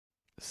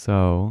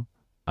So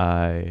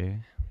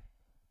I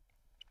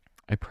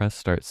I pressed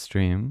start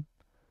stream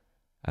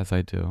as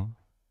I do.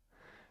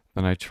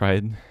 Then I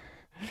tried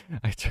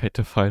I tried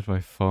to find my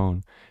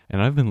phone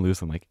and I've been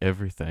losing like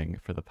everything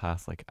for the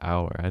past like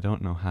hour. I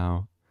don't know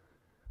how.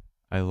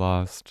 I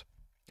got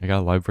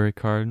a library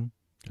card.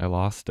 I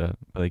lost it,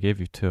 but they gave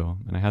you two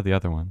and I had the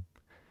other one.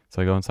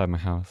 So I go inside my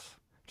house.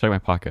 Check my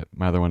pocket.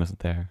 My other one isn't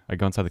there. I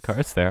go inside the car.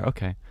 It's there.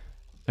 Okay.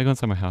 I go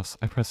inside my house.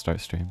 I press start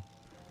stream.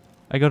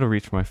 I go to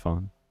reach my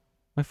phone.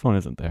 My phone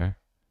isn't there.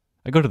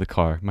 I go to the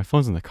car. My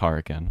phone's in the car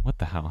again. What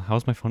the hell?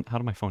 How's my phone? How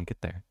did my phone get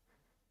there?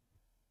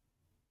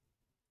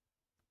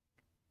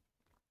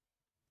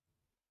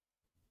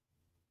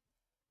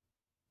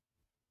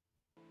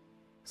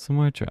 Some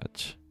more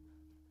Dredge.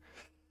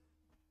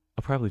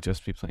 I'll probably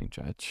just be playing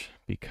Dredge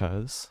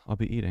because I'll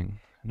be eating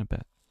in a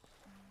bit.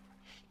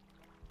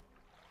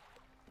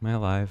 Am I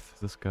alive? Is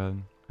this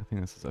good? I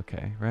think this is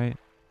okay, right?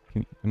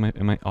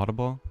 Am I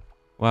audible?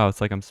 Wow, it's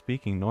like I'm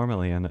speaking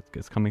normally and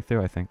it's coming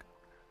through, I think.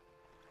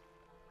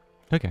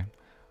 Okay.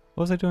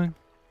 What was I doing?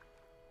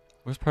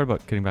 Worst part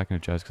about getting back into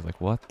Dredge, because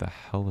like, what the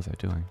hell was I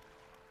doing?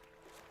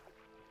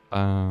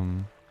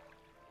 Damn,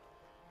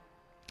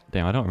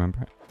 I don't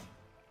remember.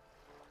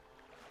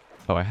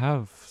 Oh, I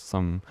have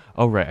some...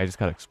 Oh, right, I just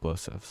got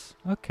explosives.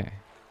 Okay.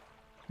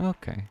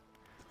 Okay.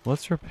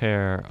 Let's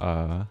repair,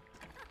 I'm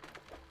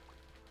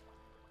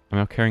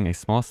now carrying a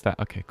small stack.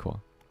 Okay,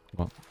 cool.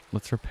 Well,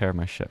 let's repair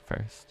my shit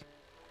first.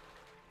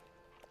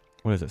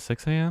 What is it,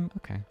 6 a.m.?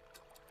 Okay.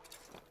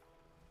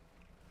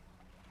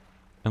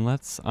 And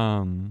let's let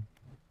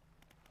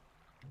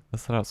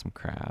out some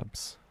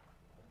crabs.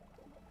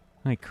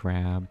 Hi,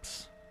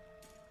 crabs.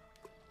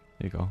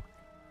 There you go.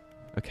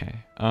 Okay,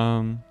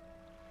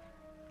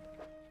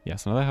 yeah,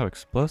 so now that I have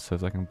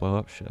explosives, I can blow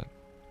up shit.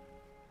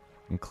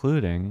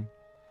 Including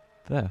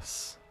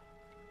this.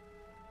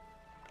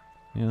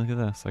 Yeah, look at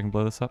this. I can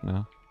blow this up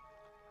now.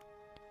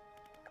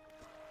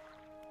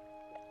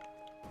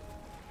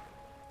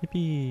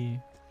 Yippee!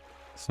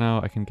 So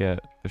now I can get...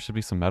 There should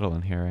be some metal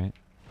in here, right?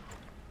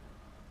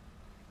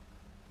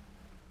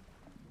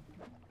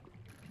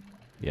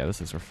 Yeah,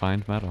 this is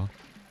refined metal.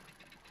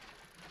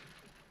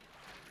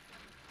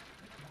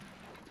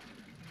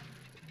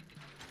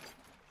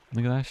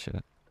 Look at that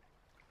shit.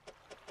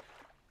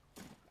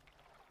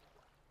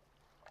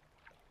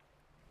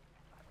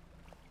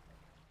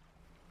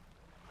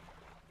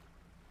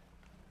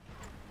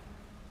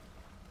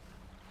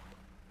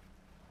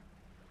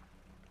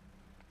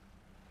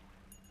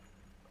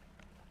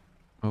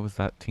 What was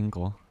that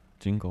tingle?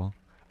 Jingle.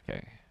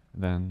 Okay,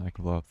 then I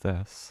can blow up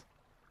this.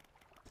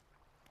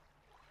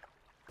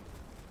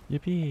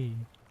 Yippee!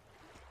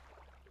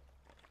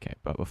 Okay,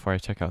 but before I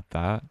check out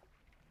that,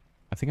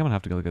 I think I'm gonna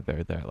have to go look at there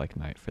at like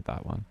night for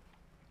that one.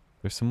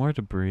 There's some more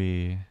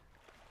debris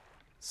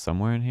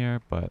somewhere in here,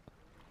 but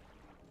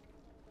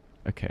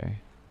okay.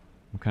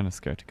 I'm kind of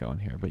scared to go in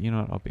here, but you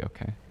know what? I'll be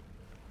okay.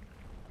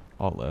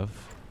 I'll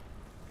live.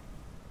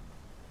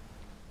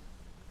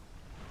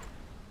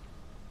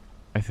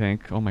 I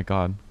think. Oh my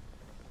god.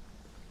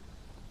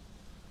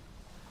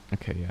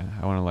 Okay, yeah.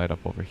 I want to light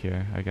up over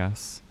here, I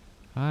guess.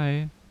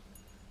 Hi.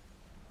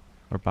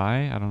 Or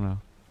bye? I don't know.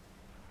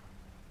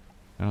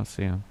 I don't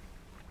see him.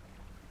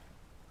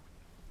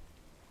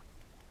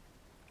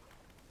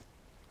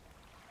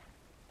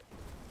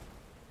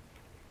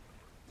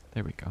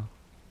 There we go.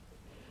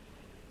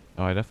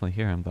 Oh, I definitely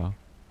hear him though.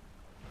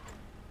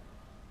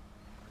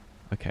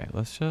 Okay,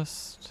 let's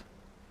just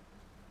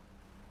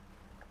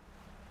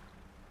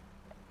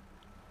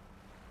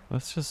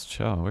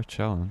chill. We're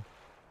chilling.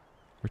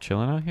 We're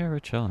chilling out here? We're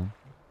chilling.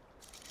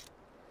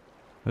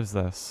 What is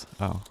this?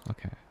 Oh,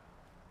 okay.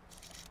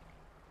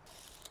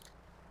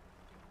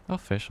 I'll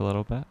fish a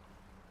little bit.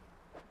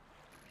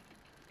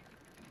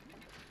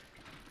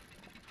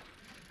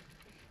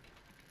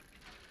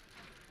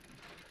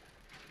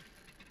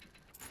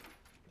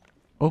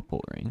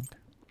 Opal ring.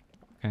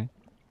 Okay.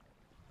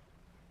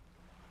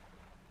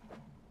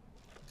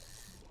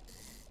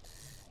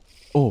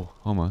 Oh,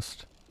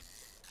 almost.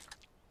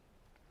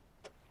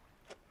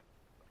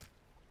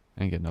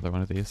 I can get another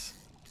one of these.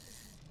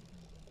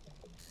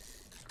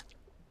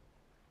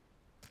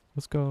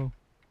 Let's go.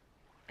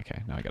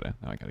 Okay, now I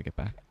gotta get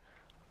back.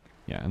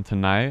 Yeah, and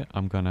tonight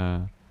I'm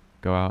gonna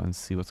go out and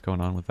see what's going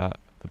on with the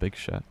big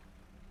shit.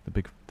 The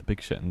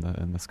big shit in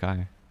the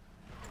sky.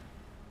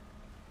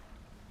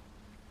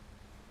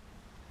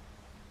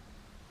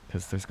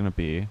 Cause there's gonna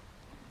be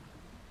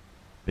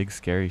big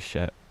scary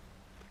shit.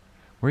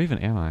 Where even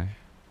am I?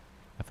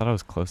 I thought I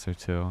was closer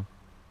to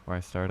where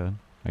I started.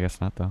 I guess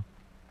not though.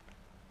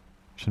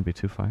 Shouldn't be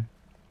too far.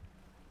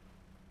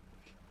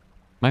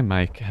 My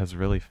mic has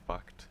really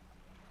fucked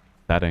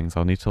settings.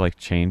 I'll need to like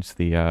change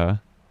the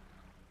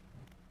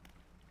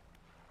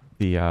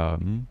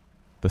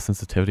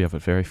sensitivity of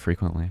it very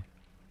frequently.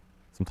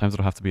 Sometimes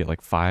it'll have to be at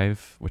like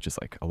 5, which is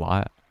like a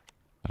lot.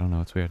 I don't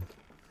know, it's weird.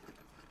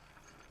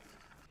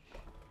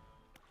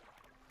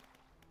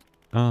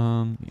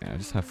 Yeah, I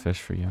just have fish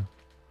for you.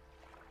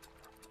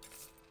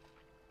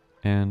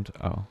 And,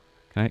 oh,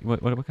 Can I,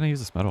 what can I use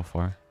this metal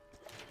for?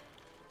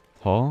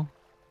 Hole?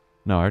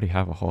 No, I already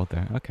have a hole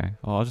there. Okay,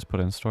 well, I'll just put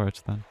it in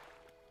storage then.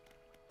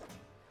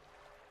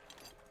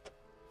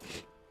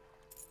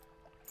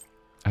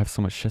 I have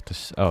so much shit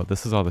to oh,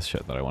 this is all the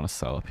shit that I want to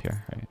sell up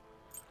here, right?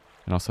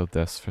 And also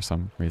this for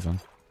some reason.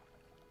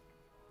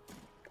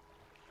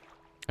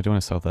 I do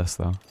want to sell this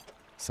though,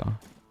 so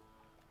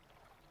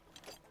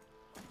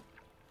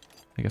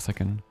I guess I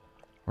can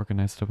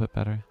organize it a bit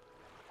better.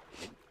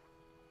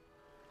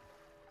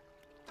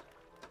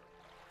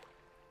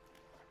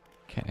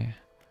 Okay.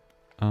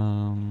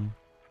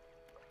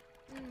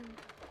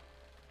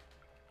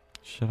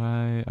 Should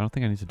I don't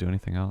think I need to do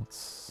anything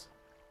else.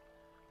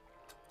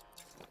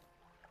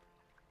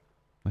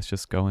 Let's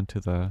just go into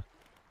the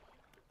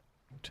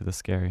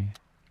scary.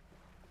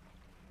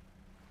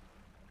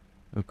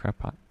 Ooh, crab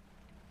pot.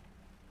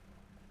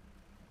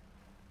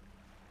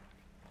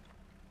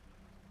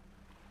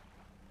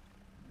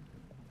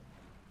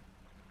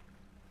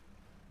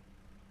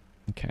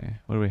 Okay,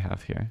 what do we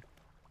have here?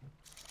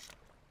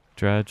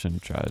 Dredge and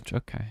dredge,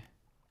 okay.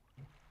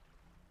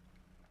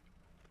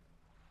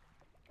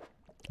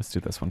 Let's do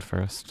this one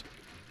first.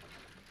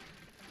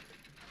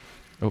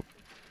 Oh.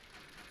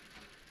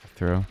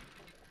 Throw.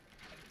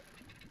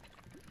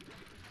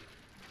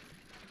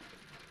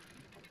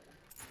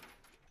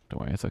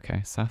 Don't worry, it's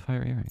okay.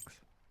 Sapphire earrings.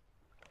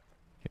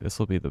 Okay, this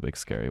will be the big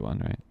scary one,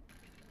 right?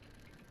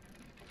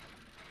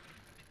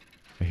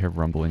 I hear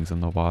rumblings in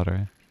the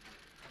water.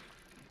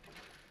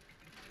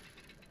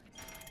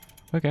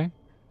 Okay,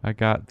 I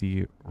got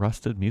the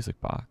rusted music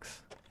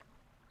box.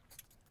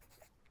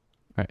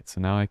 Alright,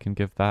 so now I can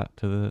give that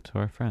to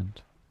our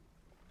friend.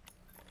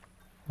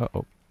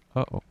 Uh-oh.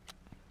 Uh-oh.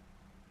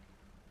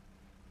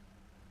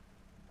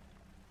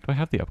 Do I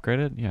have the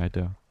upgraded? Yeah, I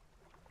do.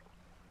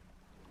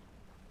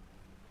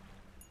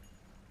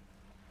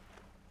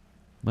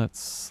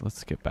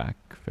 Let's get back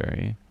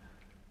very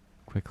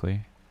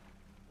quickly.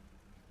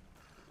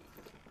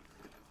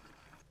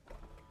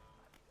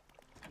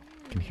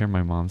 I can hear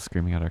my mom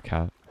screaming at our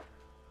cat.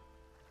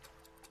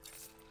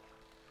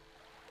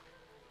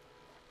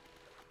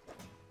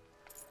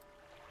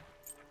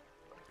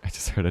 I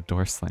just heard a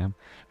door slam.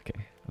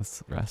 Okay,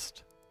 let's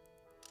rest.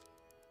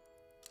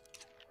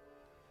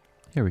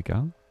 Here we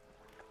go.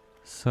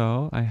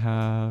 So I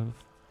have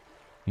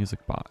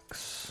music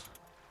box.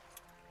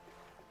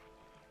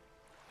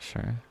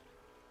 Sure.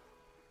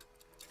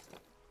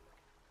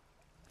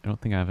 I don't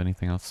think I have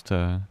anything else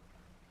to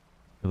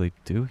really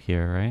do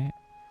here, right?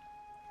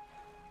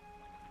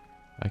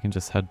 I can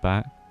just head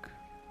back.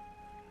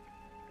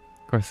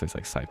 Of course there's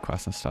like side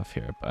quests and stuff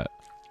here, but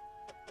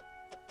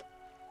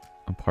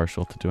I'm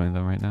partial to doing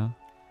them right now.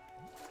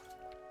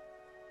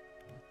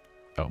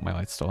 Oh, my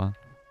light's still on.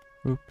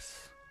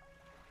 Oops.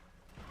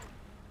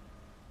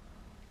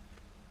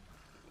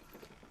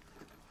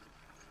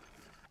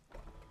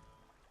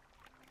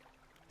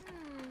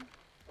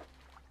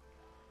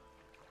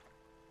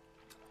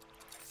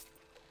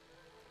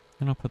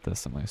 And I'll put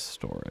this in my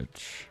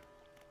storage.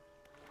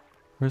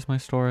 Where's my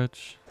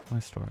storage? My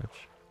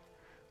storage.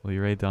 Will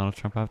you raid Donald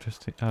Trump after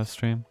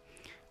stream?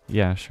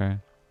 Yeah,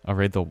 sure. I'll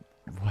raid the... What?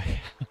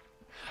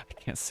 I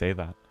can't say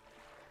that.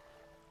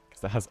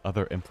 Because that has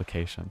other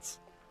implications.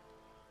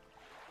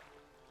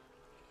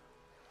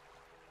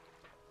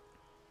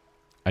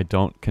 I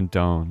don't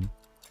condone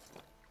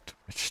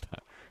Twitch.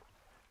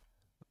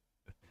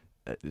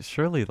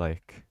 Surely,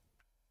 like...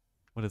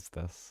 What is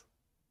this?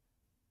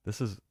 This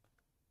is...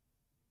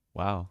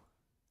 Wow.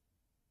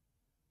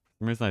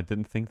 For some reason I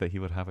didn't think that he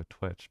would have a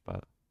Twitch,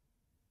 but...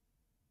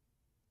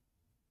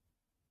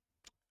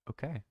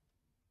 Okay.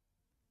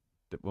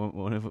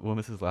 When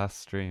was his last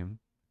stream?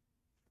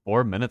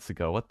 4 minutes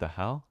ago, what the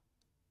hell?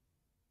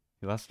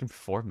 He last streamed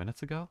 4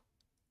 minutes ago?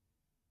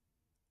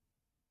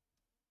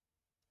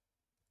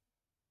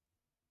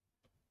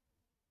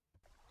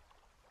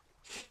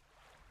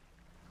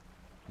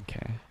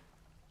 Okay.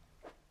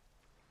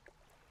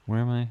 Where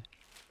am I?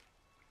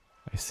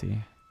 I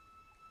see.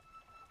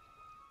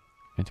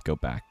 I need to go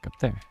back up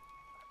there.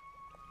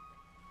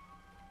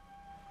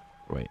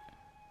 Wait.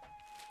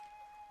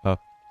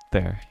 Up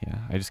there, yeah.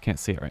 I just can't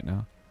see it right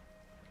now.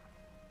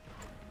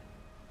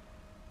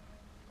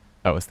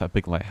 Oh, it's that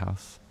big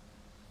lighthouse.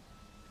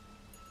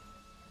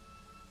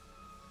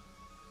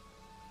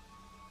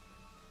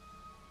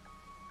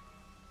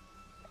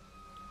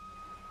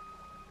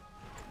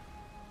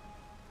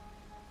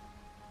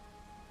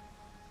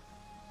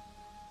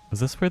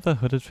 Is this where the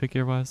hooded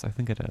figure was? I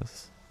think it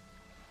is.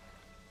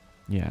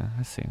 Yeah,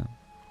 I see him.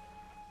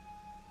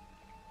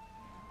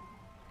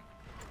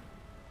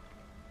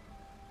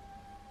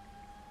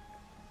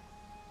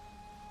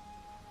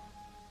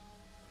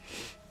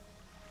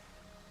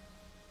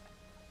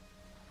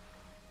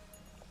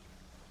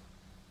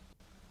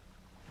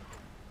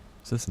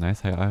 This is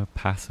nice. I have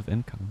passive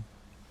income.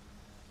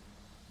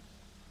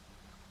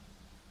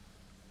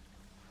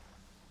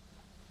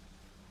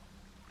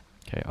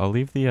 Okay, I'll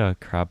leave the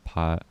crab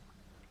pot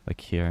like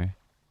here,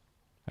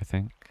 I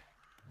think.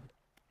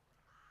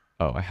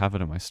 Oh, I have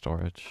it in my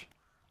storage.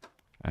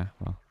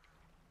 Well,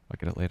 I'll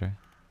get it later.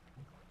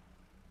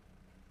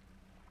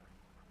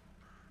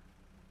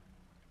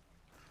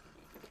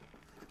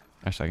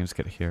 Actually, I can just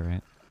get it here,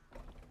 right?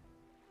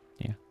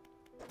 Yeah.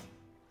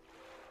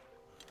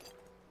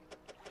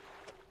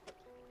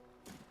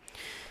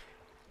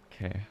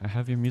 Okay, I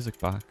have your music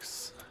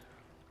box.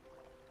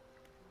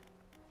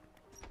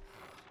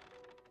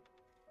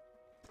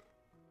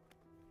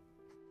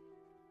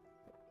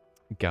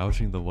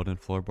 Gouging the wooden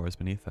floorboards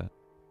beneath it.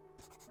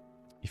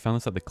 You found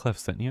this at the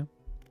cliffs, didn't you?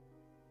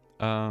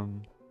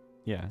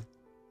 Yeah.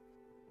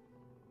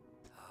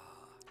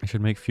 I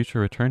should make future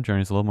return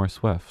journeys a little more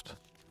swift.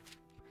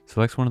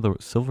 Selects one of the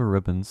silver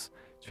ribbons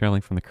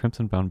trailing from the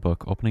crimson-bound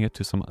book, opening it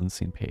to some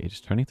unseen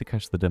page. Turning to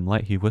catch the dim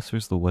light, he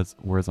whispers the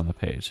words on the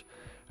page.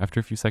 After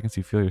a few seconds,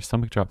 you feel your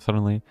stomach drop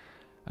suddenly,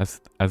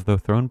 as though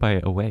thrown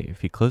by a wave.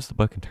 He closes the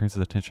book and turns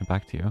his attention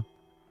back to you.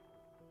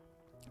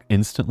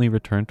 Instantly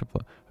return to...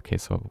 Okay,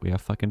 so we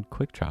have fucking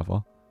quick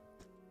travel.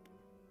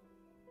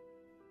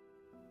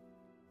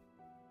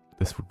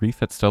 This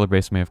reef at Stellar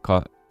Base may have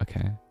caught...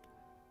 Okay.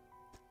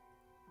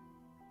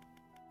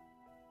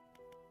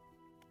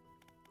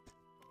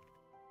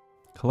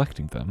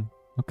 Collecting them.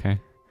 Okay.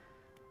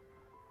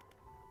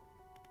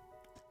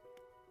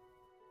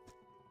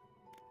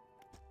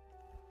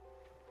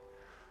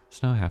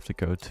 So now I have to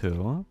go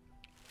to...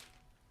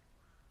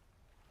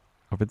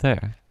 over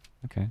there.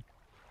 Okay.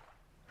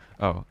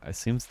 Oh, it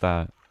seems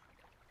that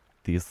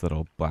these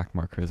little black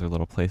markers are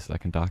little places I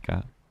can dock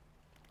at.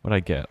 What'd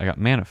I get? I got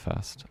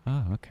Manifest.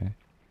 Oh, okay.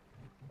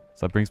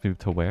 So that brings me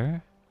to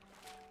where?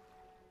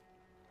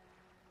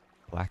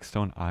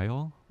 Blackstone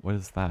Isle? What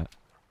is that?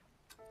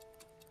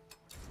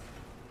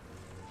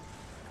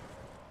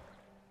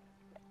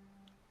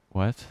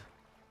 What?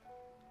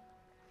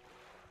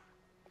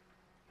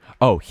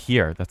 Oh,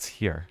 here. That's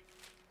here.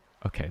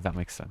 Okay, that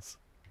makes sense.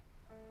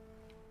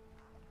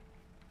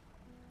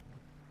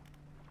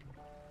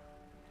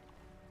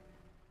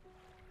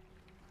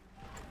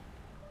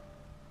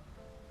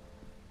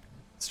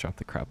 Let's drop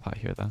the crab pot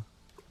here, though.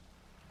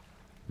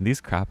 And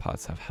these crab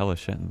pots have hella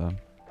shit in them.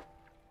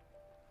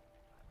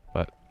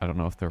 But I don't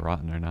know if they're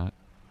rotten or not.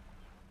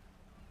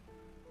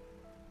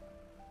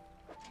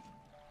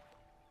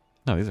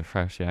 No, these are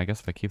fresh. Yeah, I guess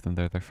if I keep them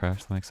there, they're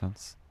fresh. That makes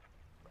sense.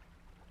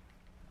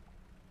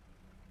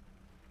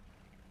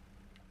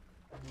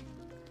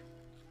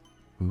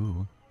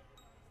 Ooh.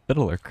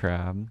 Fiddler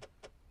crab.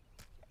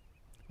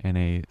 And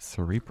a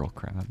cerebral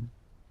crab.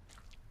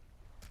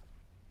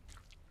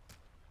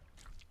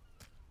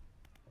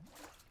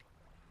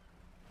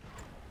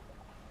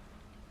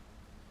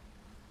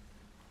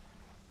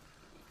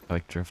 I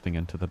like drifting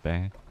into the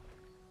bay.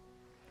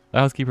 The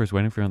housekeeper is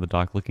waiting for you on the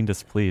dock, looking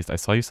displeased. I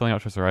saw you sailing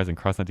out towards the horizon,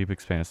 crossing that deep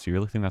expanse. Do you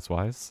really think that's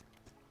wise?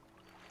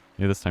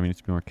 Maybe this time you need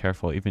to be more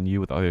careful. Even you,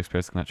 with all your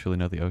experience, cannot truly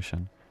know the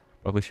ocean.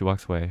 Abruptly, she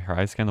walks away. Her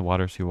eyes scan the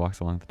water as she walks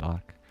along the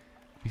dock.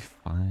 Be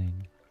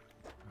fine.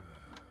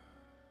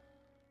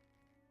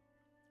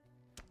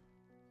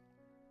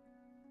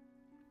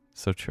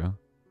 So true.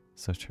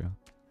 So true.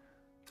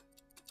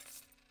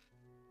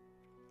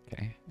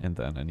 Okay, and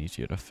then I need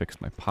you to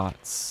fix my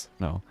pots.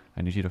 No,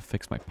 I need you to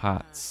fix my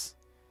pots.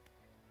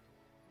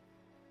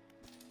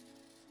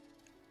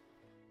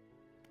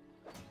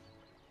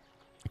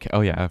 Okay,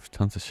 oh yeah, I have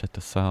tons of shit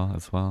to sell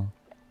as well.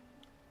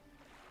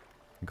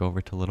 Go over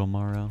to Little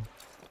Marrow.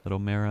 Little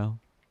Marrow.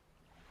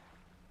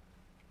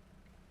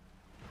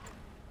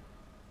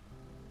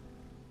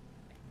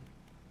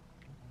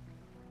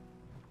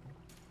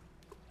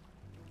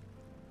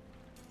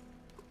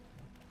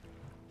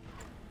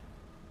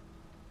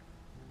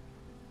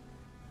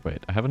 Wait,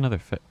 I have another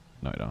fit.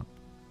 No, I don't.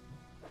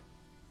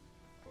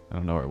 I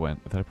don't know where it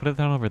went. Did I put it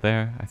down over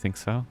there? I think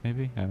so,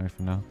 maybe? I don't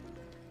even know.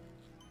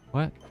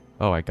 What?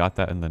 Oh, I got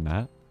that in the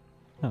net?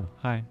 Oh,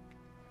 hi.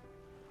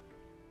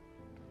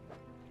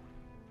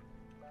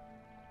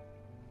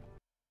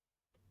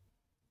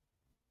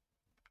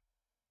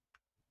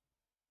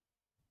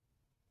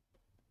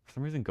 For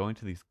some reason, going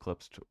to these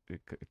clips,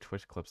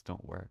 Twitch clips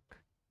don't work.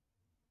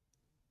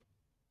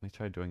 Let me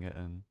try doing it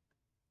in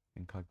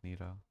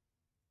incognito.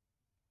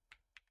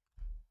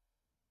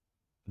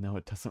 No,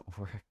 it doesn't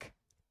work.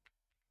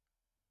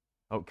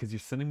 Oh, because you're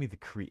sending me the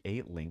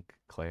create link,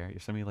 Claire. You're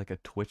sending me like a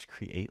Twitch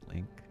create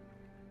link.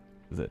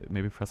 Is it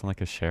maybe pressing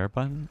like a share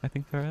button? I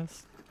think there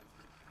is.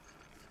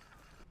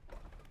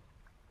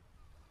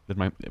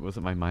 Was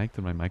it my mic?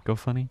 Did my mic go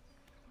funny?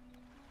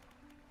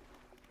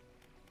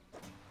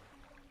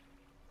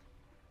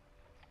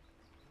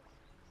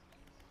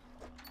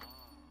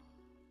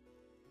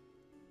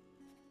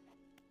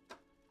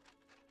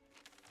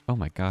 Oh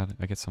my god,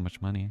 I get so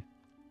much money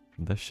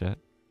from this shit.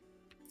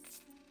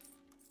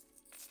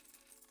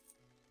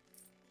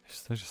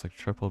 I just like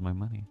tripled my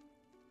money.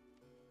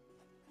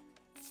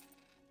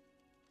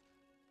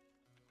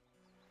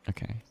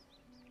 Okay.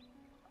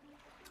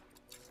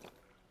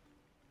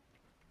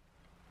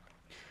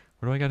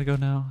 Where do I gotta go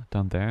now?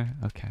 Down there?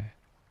 Okay.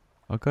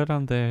 I'll go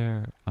down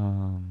there.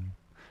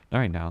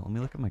 Alright now, let me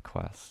look at my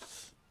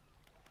quests.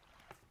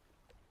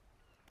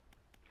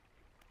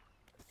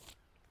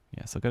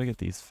 Yeah, so I gotta get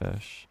these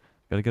fish.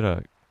 Gotta get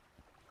a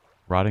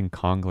rotting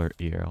congler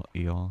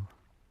eel.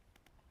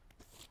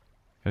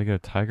 Gotta get a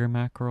tiger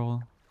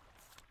mackerel.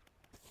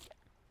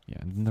 Yeah,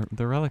 and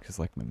the relic is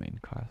like my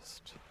main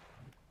quest.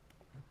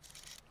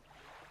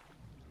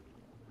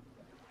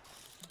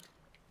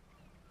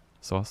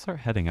 So I'll start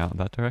heading out in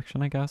that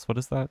direction, I guess. What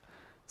is that?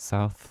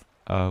 South,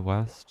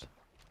 west? Is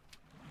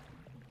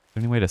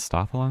there any way to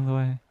stop along the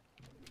way?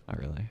 Not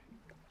really.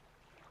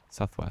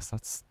 Southwest,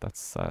 that's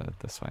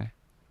this way.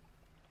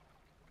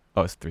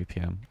 Oh, it's 3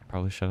 p.m.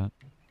 Probably shouldn't.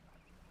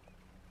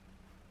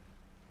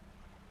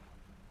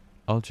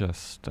 I'll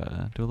just do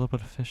a little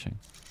bit of fishing.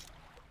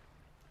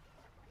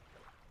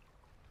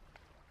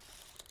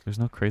 There's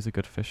no crazy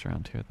good fish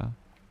around here, though.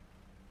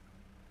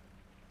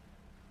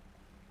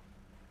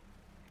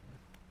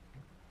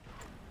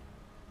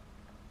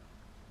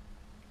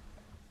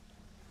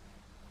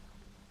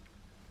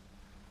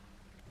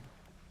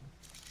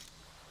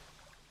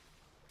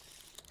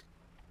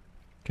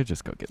 Could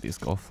just go get these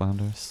Gulf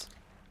flounders.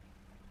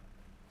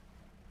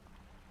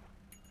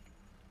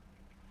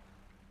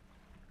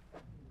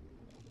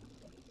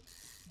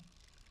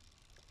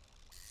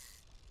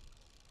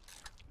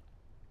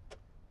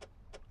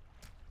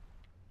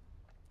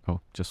 Oh,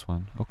 just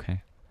one.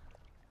 Okay.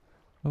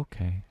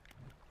 Okay.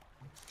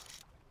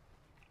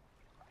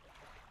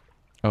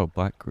 Oh,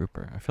 black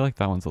grouper. I feel like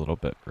that one's a little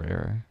bit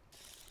rarer.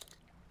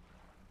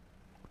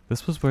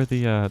 This was where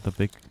the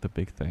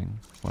big thing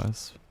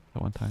was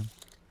at one time.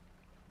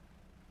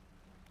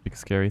 Big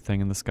scary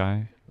thing in the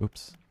sky.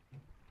 Oops.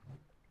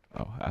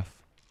 Oh, F.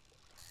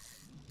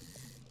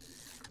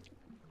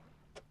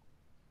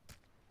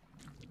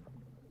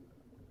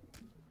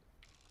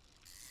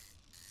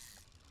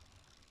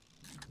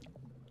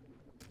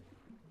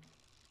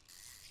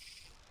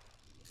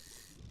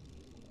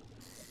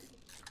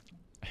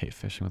 I hate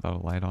fishing without a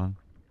light on.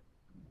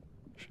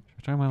 Should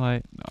I turn my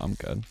light? No, I'm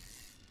good.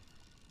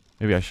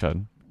 Maybe I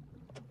should.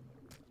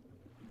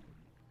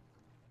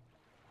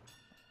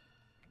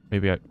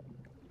 Maybe I...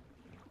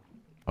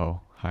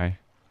 Oh, hi.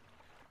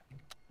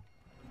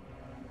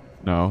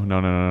 No, no,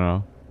 no, no,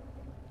 no.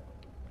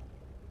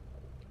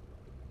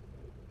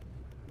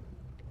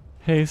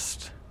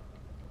 Haste.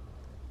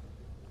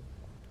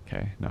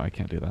 Okay, no, I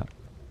can't do that.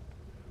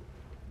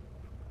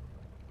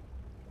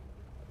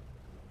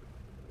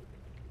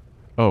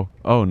 Oh,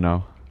 oh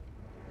no.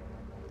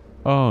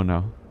 Oh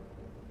no.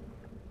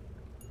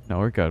 No,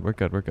 we're good, we're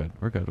good, we're good,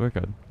 we're good, we're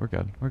good, we're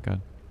good, we're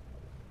good.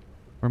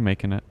 We're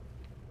making it.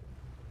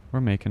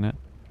 We're making it.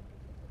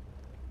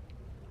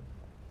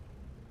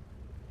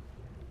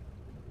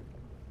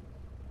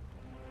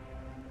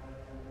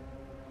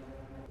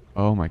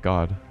 Oh my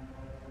god.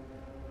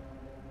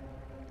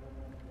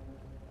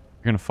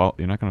 You're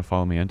not gonna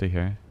follow me into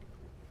here.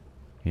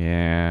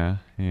 Yeah,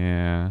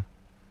 yeah.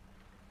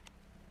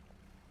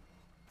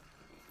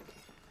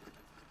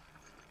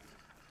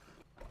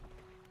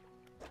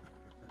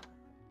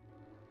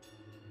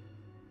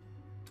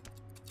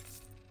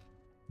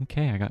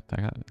 Okay, I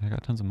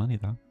got tons of money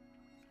though.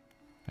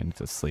 I need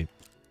to sleep.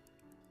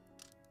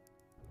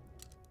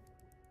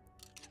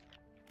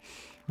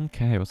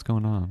 Okay, what's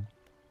going on?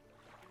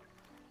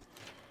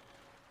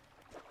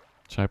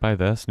 Should I buy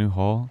this new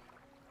hole?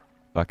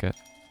 Bucket.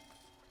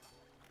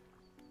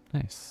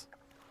 Nice.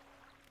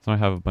 So I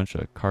have a bunch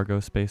of cargo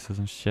spaces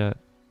and shit.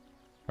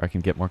 Or I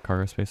can get more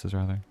cargo spaces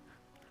rather.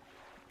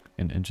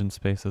 And engine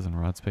spaces and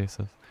rod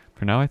spaces.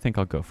 For now I think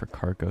I'll go for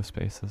cargo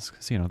spaces.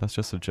 Because, you know, that's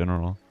just a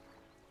general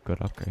good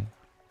upgrade.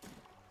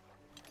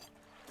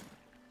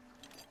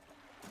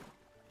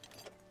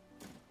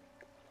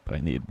 But I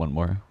need one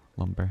more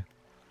lumber.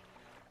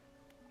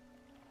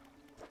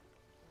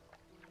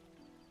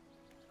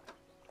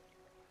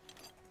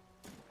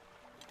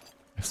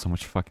 I have so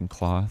much fucking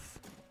cloth.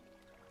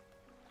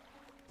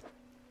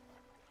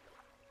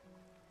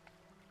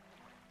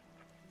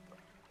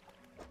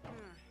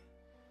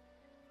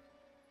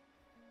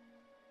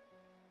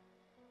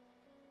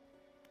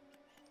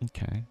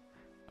 Okay.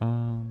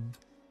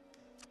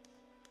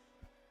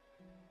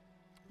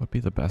 What'd be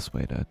the best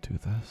way to do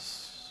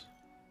this?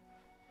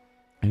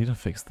 I need to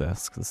fix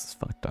this because this is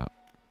fucked up.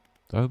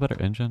 Do I have a better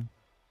engine?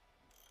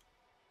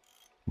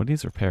 What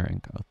needs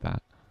repairing with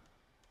that?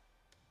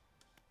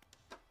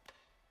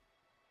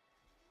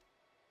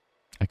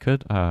 I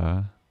could,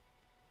 well,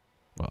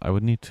 I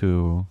would need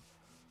to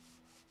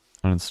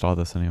uninstall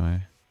this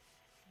anyway.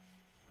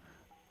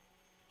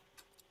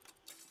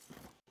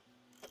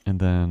 And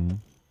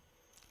then,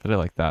 if I did it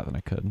like that, then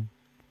I could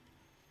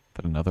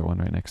put another one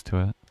right next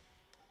to it.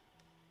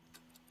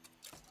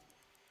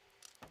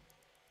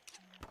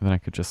 And then I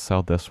could just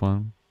sell this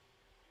one.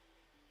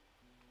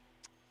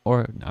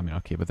 Or, I mean,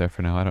 I'll keep it there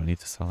for now. I don't need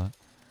to sell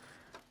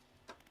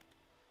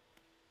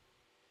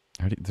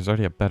it. There's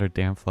already a better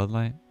damn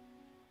floodlight.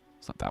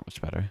 It's not that much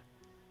better.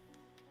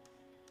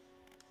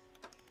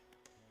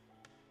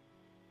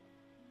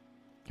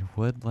 I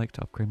would like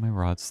to upgrade my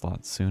rod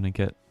slot soon and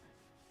get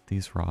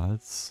these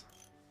rods.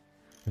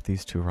 Or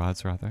these two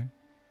rods, rather.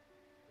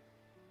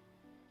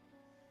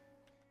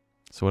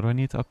 So what do I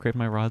need to upgrade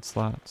my rod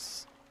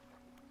slots?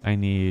 I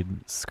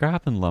need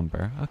scrap and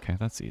lumber. Okay,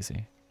 that's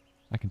easy.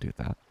 I can do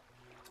that.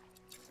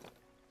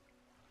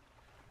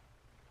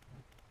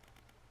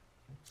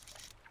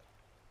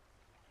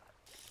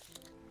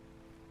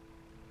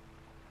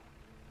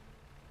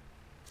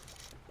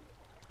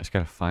 I just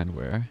gotta find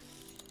where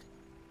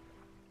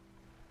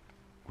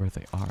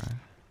they are.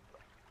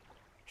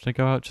 Should I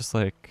go out just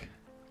like...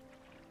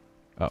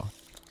 Oh,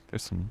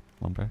 there's some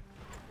lumber.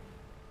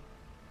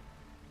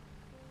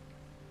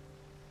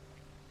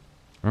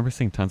 I remember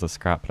seeing tons of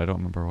scrap, but I don't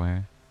remember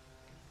where.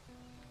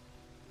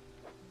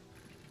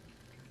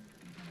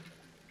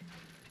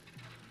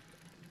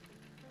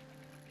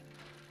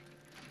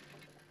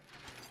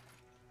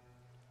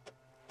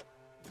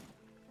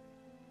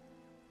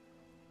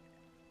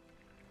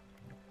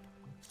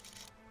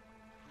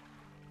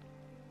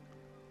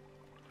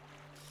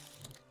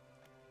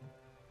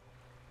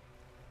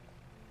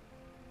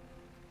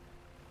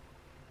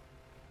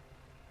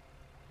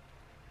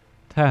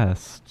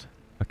 Test.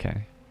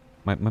 Okay.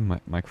 My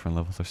microphone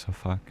levels are so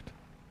fucked.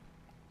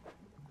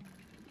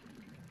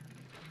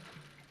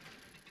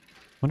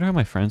 Wonder how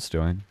my friend's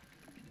doing.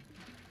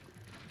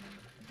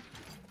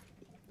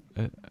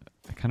 I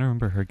kind of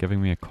remember her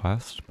giving me a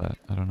quest, but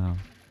I don't know.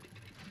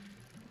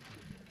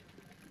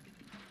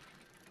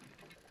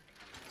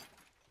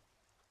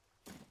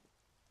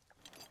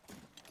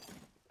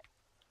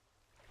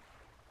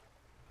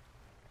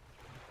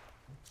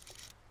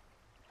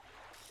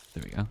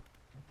 There we go.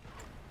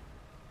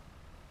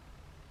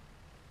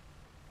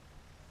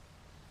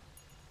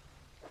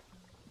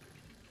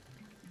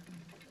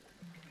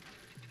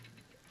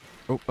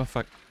 Oh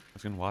fuck. I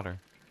was in water.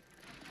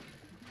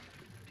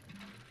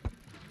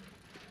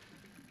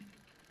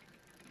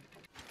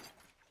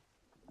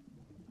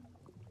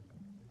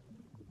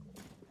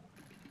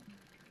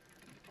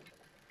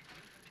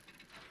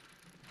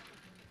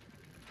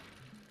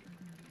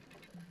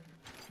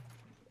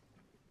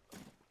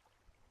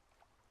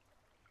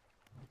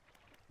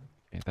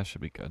 Okay, that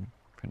should be good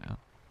for now.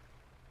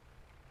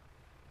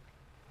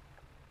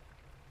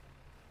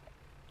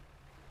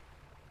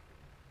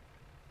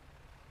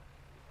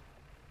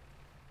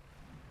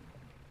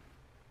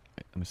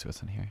 Wait, let me see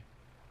what's in here.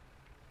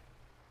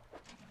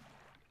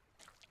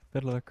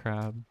 Fiddler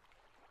crab.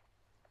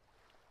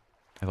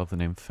 I love the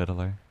name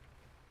Fiddler.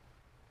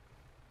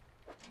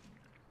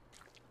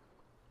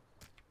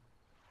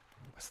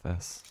 What's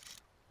this?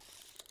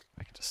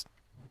 I can just...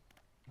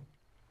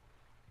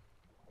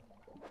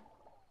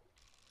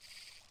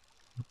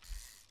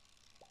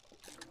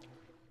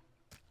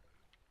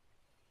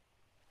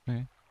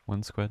 Okay,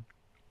 one squid.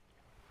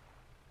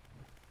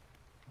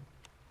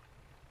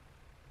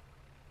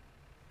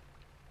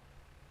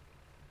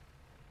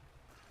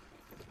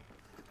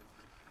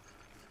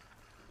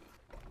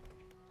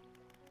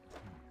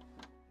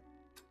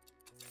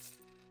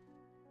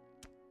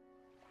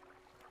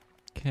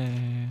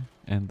 Okay,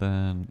 and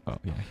then... Oh,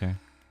 yeah, here.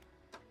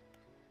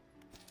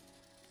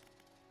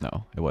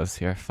 No, it was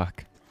here.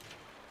 Fuck.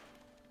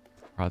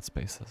 Rod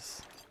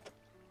spaces.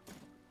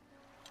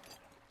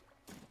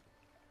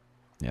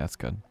 Yeah, that's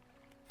good.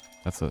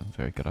 That's a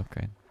very good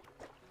upgrade.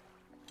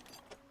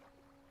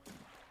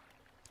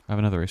 I have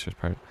another research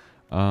part.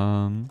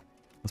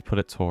 Let's put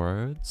it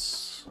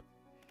towards...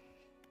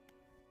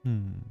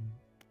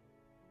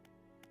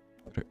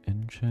 Put our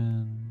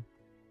engine...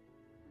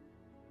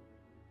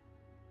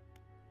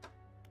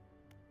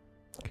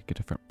 Could get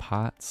different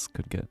pots,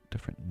 could get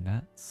different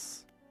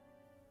nets.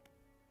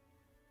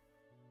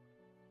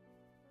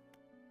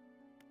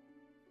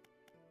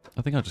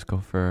 I think I'll just go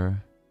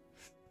for...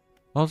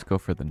 I'll just go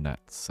for the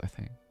nets, I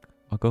think.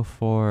 I'll go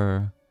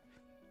for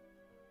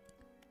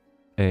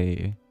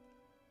a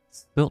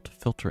silt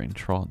filtering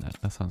trawl net.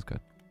 That sounds good.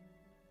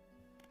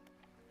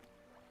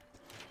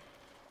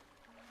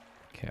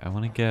 Okay, I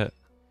want to get...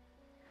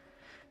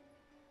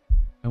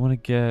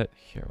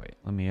 Here, wait,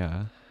 let me,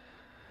 oh,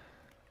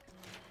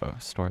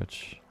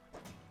 storage.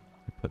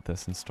 Put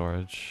this in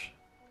storage.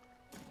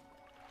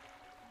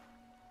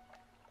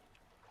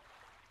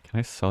 Can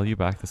I sell you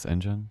back this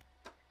engine?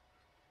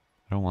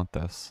 I don't want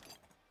this.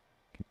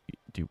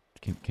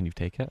 Can you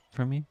take it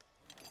from me?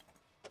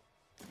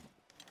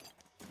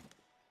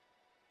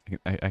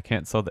 I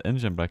can't sell the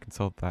engine, but I can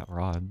sell that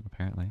rod,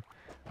 apparently.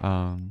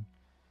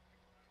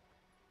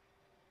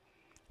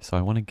 So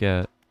I want to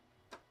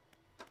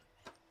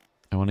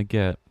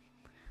get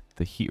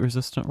the heat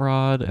resistant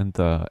rod and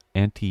the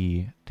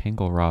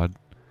anti-tangle rod,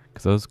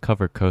 because those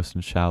cover coast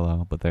and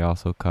shallow, but they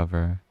also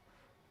cover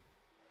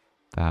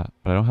that.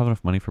 But I don't have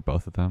enough money for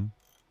both of them.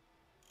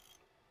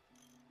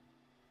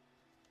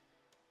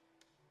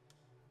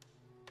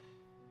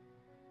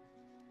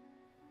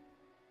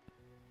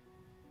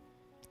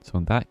 So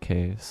in that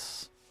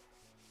case,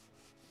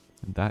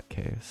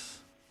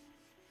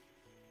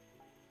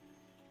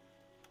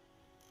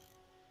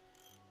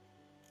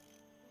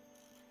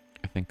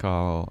 I think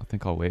I'll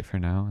wait for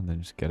now and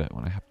then just get it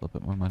when I have a little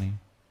bit more money.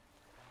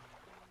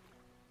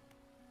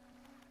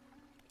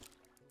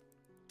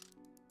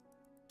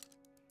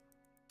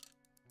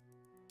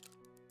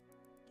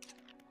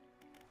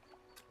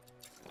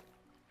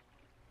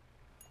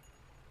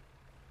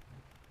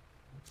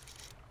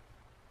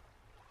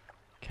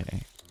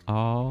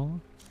 I'll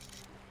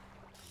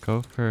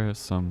go for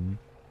some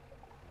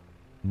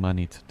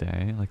money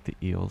today, like the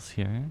eels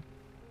here.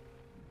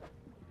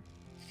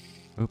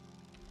 Oop.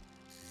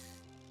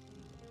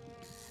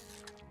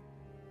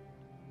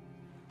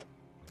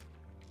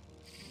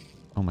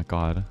 Oh my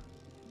god.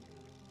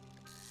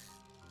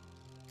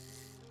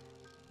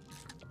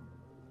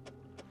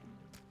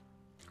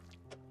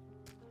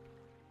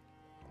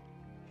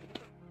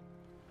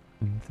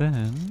 And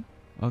then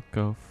I'll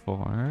go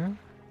for...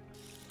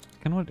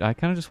 I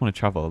kind of just want to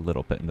travel a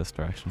little bit in this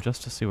direction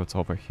just to see what's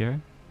over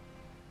here.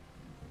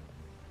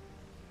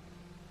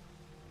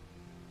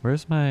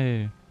 Where's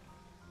my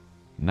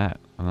net?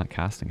 I'm not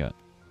casting it.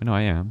 No,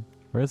 I am.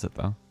 Where is it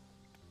though?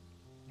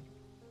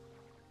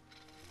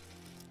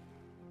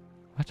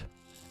 What?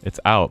 It's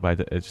out, but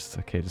it just,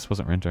 okay, it just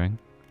wasn't rendering.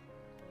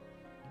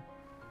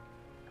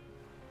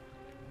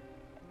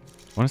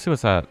 I want to see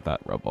what's at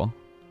that rubble.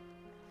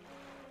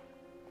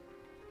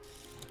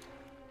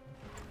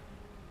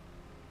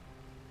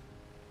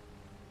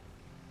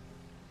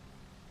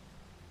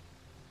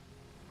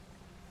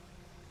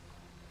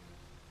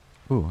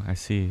 Ooh, I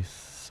see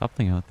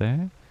something out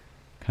there.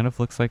 Kind of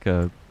looks like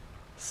a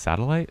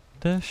satellite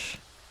dish.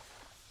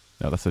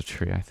 No, that's a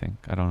tree, I think.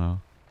 I don't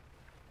know.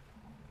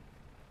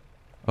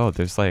 Oh,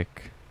 there's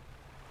like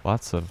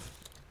lots of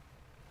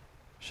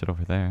shit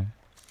over there.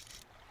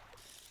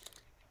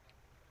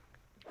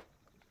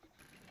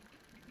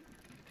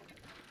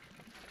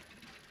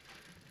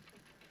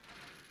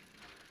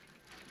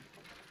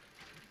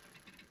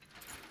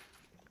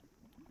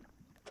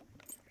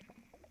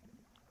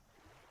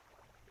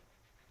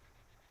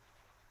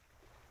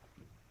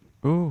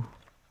 Ooh,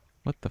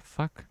 what the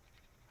fuck?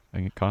 I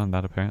get caught on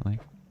that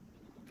apparently.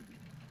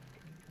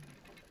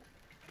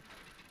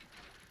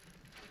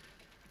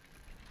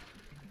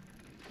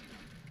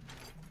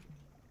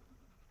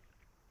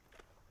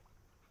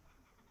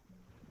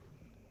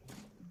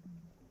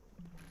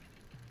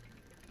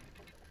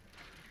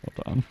 Hold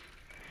on.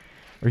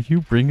 Are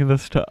you bringing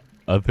this to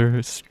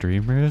other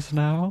streamers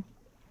now?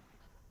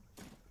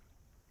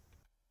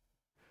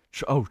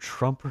 Oh,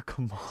 Trump or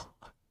Kamal?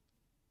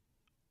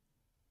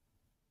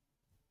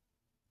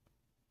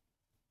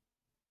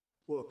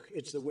 Look,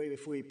 it's the way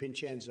fui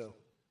Vincenzo.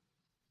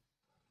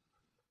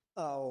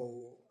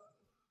 Oh,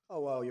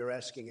 well, you're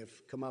asking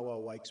if Kamala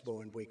likes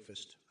bow and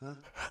breakfast, huh?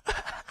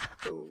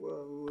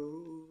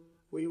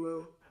 We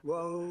will.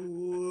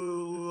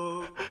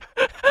 Whoa.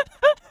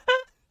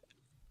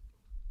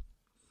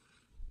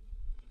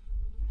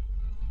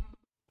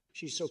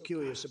 She's so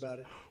curious about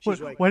it. She's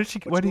like, why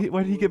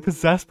did he get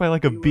possessed by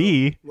like a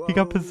bee? He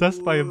got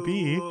possessed by a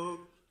bee.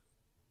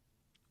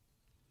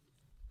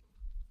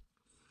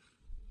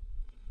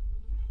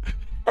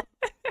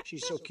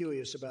 She's so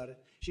curious about it.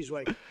 She's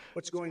like,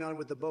 what's going on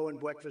with the bow and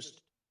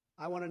breakfast?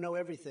 I want to know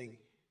everything.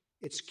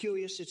 It's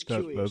curious. It's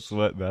curious.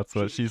 That's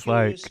what she's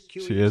like.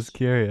 She is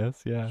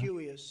curious. Yeah.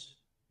 Curious.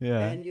 Yeah.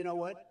 And you know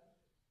what?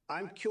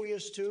 I'm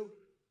curious too.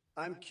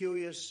 I'm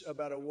curious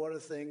about a lot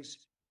of things.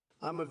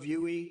 I'm a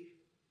viewee.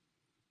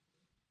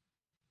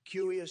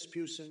 Curious,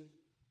 Pewson.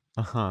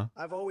 Uh-huh.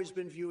 I've always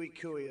been viewee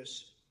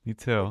curious. Me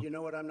too. But you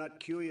know what I'm not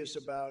curious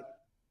about?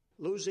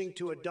 Losing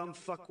to a dumb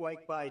fuck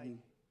like Biden.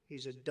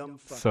 He's a dumb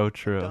fuck. So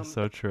true.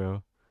 So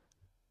true.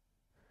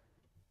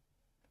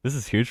 This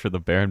is huge for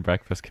the bear and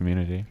breakfast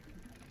community.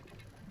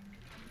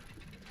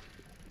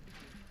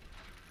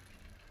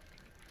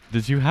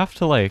 Did you have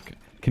to like...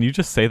 Can you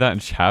just say that in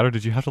chat, or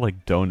did you have to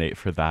like donate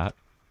for that?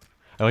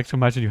 I like to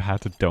imagine you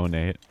had to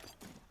donate.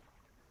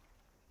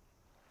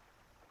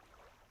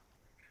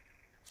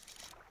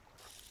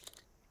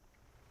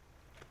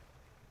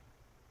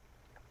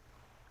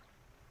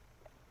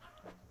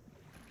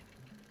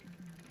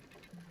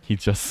 He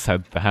just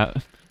said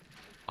that.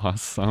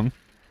 Awesome.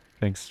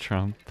 Thanks,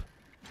 Trump.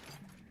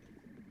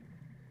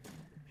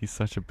 He's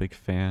such a big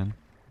fan.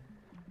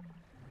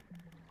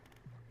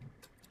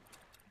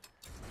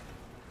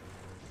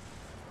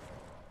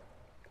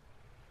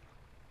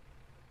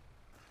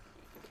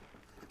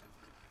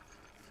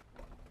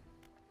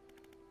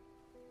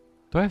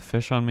 Do I have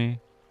fish on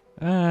me?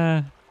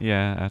 Yeah,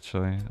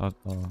 actually. I'll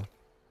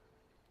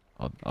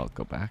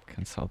go back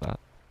and sell that.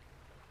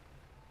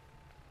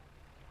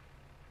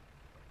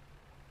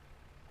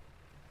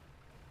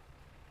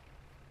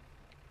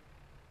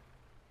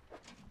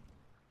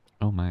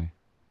 Oh my.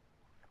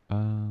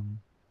 Oh,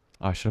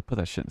 I should have put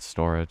that shit in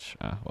storage.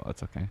 Well,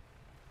 that's okay.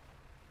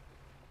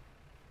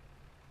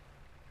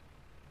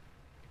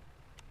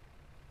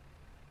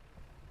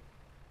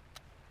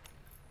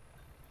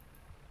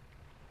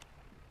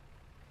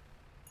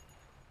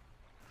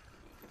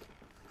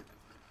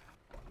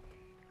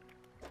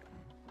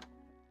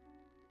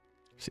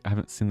 See, I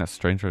haven't seen that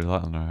stranger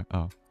lot on our...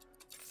 Oh.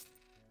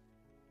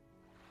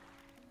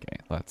 Okay,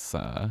 let's,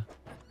 Oh,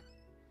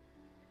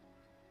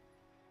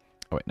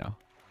 wait, no.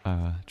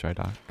 Dry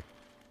dock.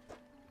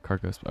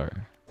 Cargo... or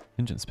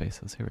engine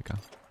spaces. Here we go.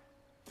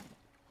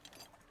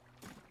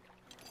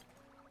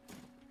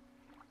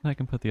 And I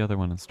can put the other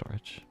one in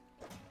storage.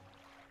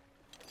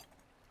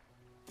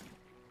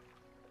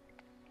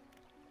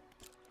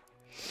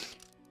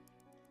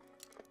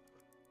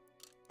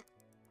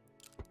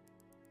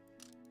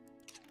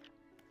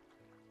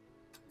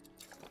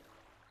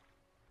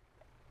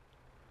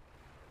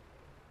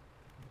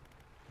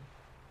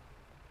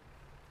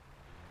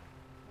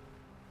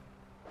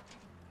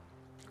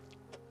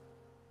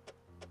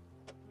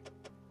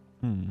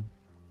 Hmm.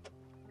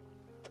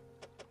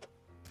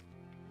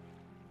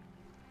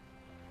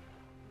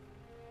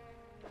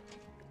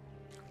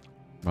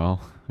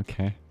 Well,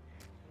 okay.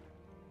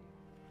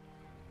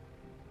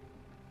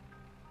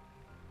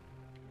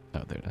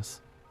 Oh, there it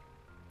is.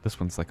 This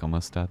one's like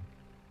almost dead.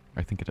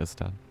 I think it is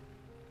dead.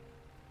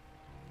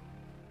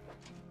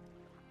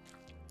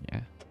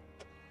 Yeah.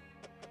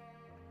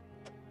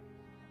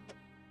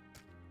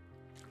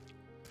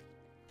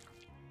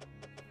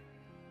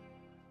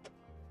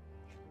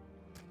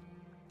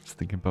 Just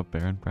thinking about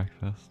bear and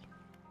breakfast.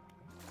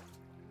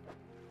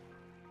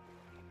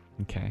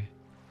 Okay.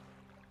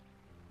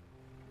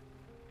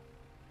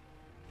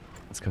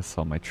 Let's go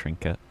sell my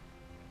trinket.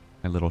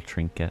 My little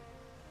trinket.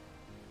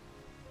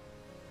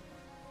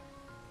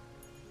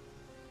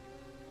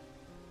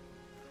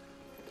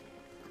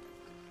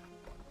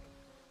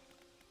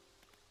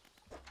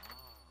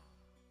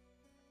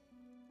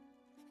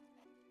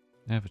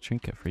 I have a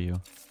trinket for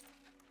you.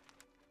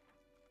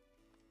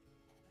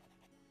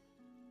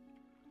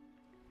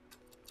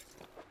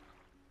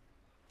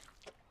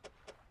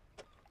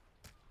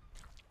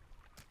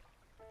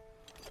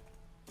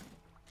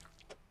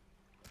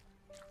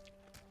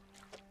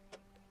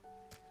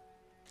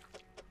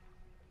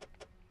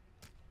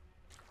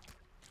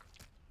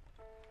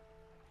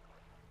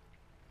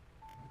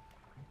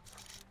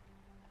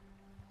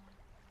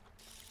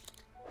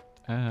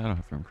 I don't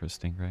have room for a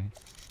stingray.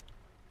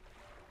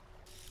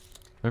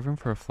 Do I have room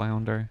for a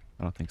flounder?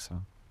 I don't think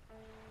so.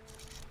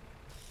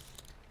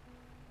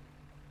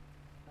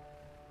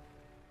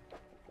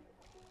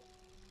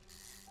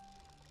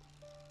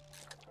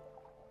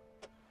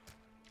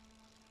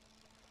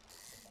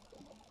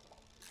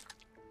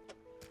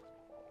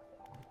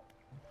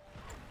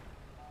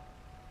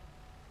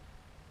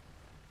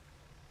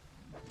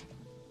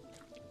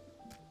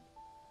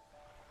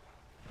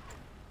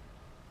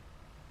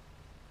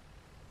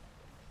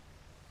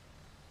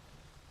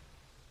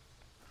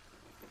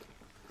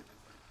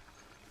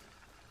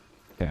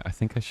 Okay, I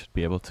think I should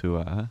be able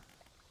to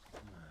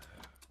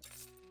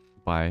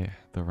buy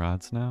the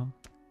rods now.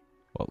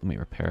 Well, let me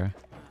repair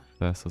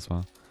this as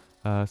well.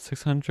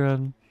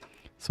 600.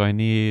 So I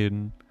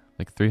need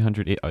like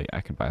 300. Oh yeah,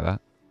 I can buy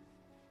that.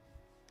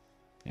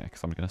 Yeah,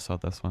 because I'm gonna sell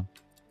this one.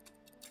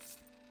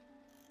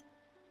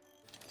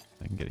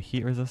 I can get a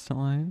heat resistant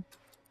line.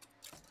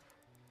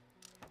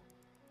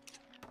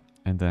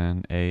 And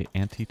then a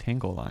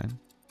anti-tangle line.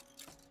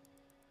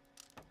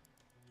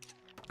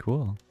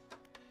 Cool.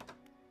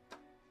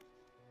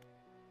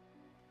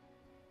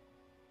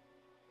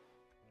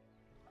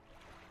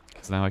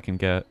 Because now I can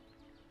get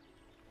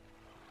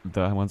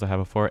the ones I had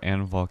before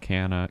and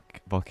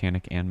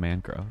volcanic and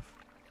mangrove.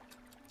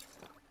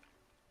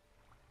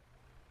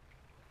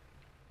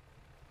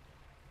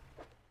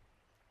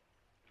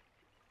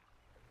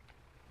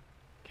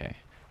 Okay.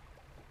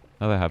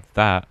 Now that I have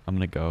that, I'm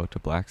gonna go to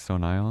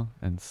Blackstone Isle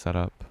and set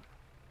up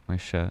my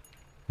shit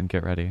and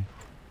get ready.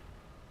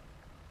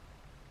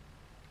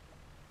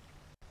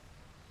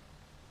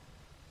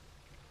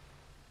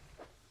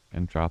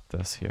 And drop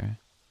this here.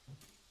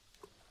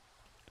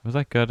 Was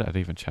that good? I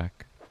didn't even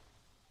check.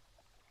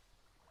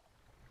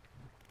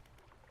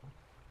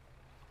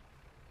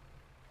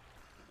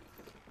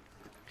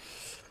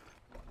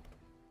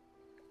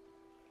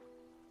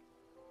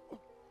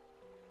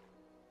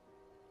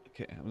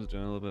 Okay, I was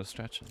doing a little bit of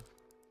stretching.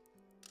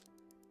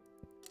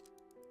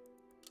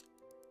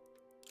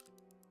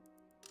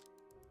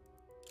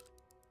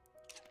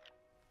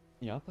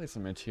 Yeah, I'll play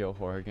some itch.io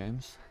horror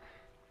games.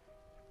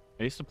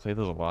 I used to play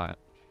those a lot.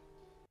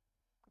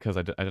 Because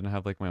I didn't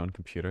have like my own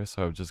computer,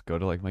 so I would just go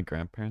to like my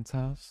grandparents'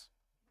 house.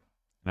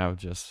 And I would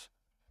just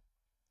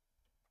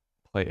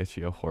play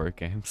itch.io horror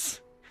games.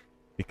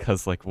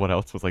 Because like what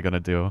else was I gonna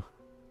do?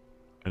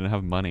 I didn't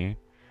have money.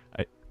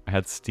 I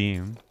had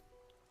Steam.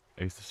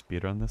 I used to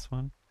speedrun this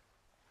one.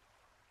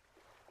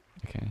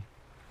 Okay. I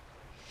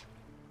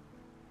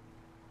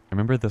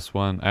remember this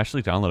one. I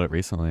actually downloaded it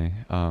recently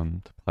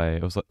to play.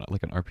 It was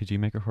like an RPG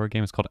Maker horror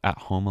game. It's called At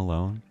Home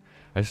Alone.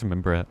 I just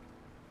remember it.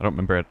 I don't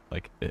remember it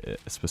like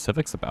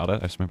specifics about it.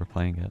 I just remember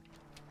playing it.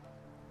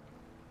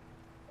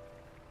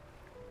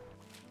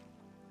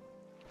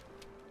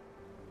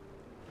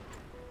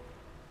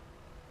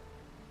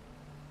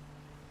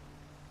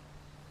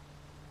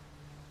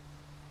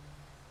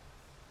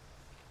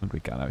 What do we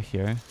got out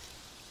here?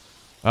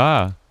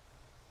 Ah!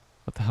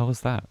 What the hell is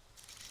that?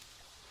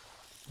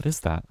 What is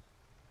that?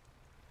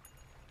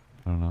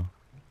 I don't know.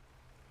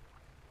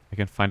 I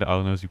can find out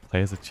all I know is you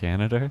play as a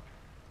janitor?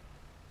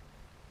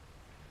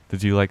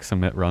 Did you like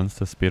submit runs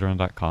to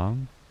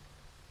speedrun.com?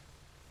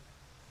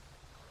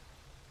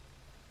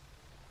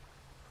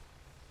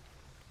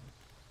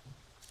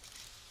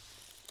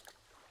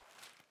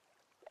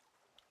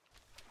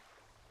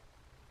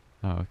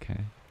 Oh, okay. I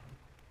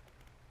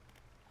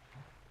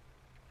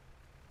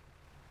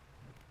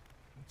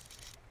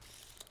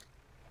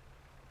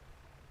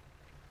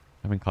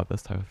haven't caught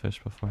this type of fish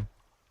before.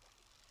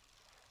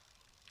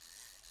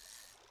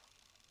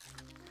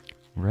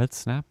 Red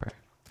snapper.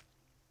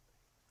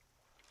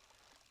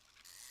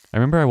 I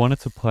remember I wanted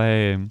to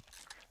play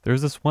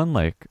There's this one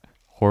like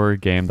horror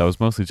game that was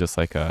mostly just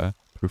like a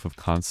proof of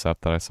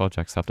concept that I saw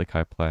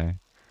Jacksepticeye play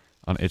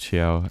on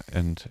itch.io,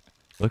 and it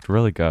looked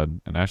really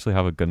good. And I actually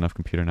have a good enough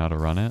computer now to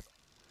run it.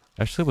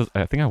 Actually,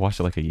 I think I watched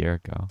it like a year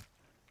ago.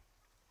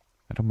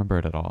 I don't remember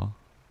it at all.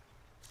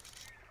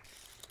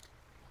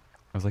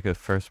 It was like a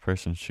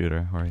first-person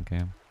shooter horror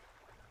game.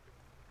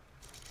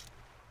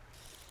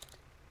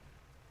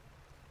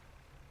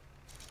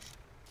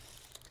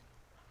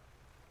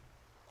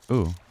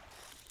 Ooh,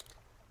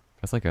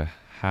 that's like a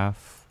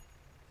half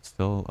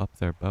still up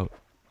there boat.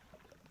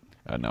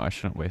 No, I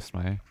shouldn't waste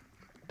my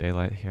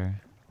daylight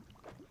here.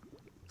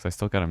 Because I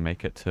still gotta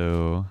make it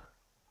to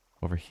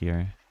over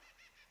here.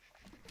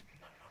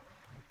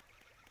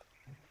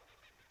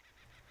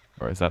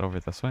 Or is that over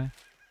this way?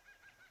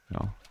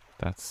 No,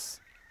 that's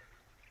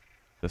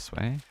this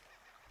way.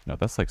 No,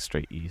 that's like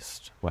straight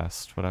east,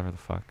 west, whatever the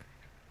fuck.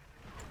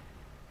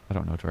 I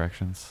don't know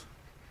directions.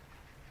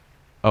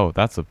 Oh,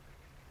 that's a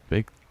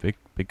big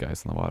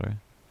guys in the water.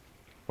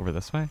 Over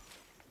this way?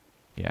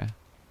 Yeah.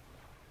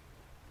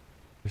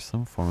 There's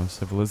some form of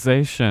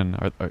civilization.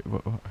 Are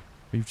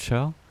you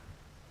chill?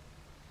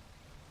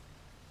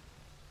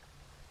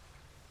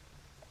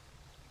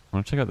 I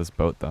want to check out this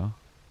boat though.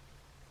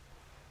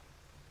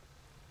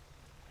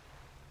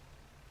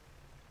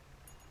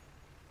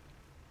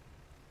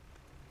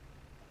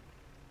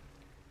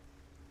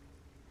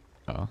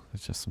 Oh,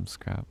 it's just some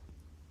scrap.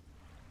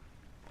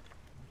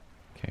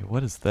 Okay,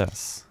 what is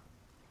this?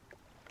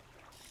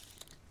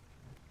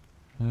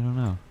 I don't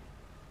know.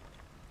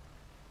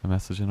 A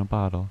message in a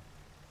bottle.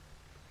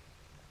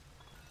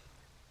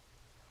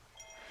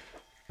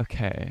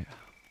 Okay.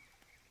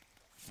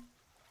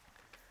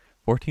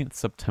 14th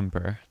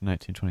September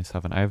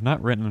 1927. I have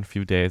not written in a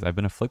few days. I've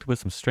been afflicted with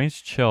some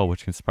strange chill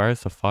which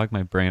conspires to fog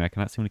my brain. I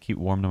cannot seem to keep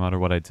warm no matter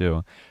what I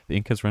do. The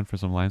ink has run for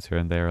some lines here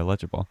and they are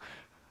illegible.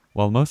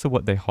 While most of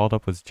what they hauled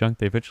up was junk,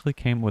 they eventually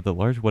came with a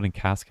large wooden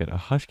casket. A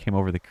hush came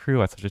over the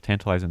crew at such a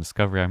tantalizing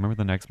discovery. I remember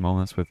the next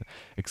moments with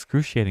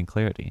excruciating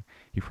clarity.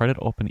 He pried it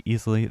open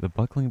easily. The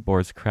buckling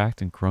boards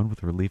cracked and groaned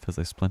with relief as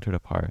they splintered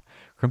apart.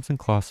 Crimson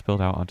cloth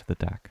spilled out onto the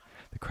deck.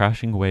 The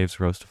crashing waves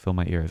rose to fill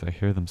my ears. I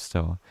hear them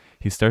still.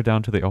 He stared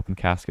down to the open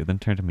casket, then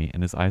turned to me.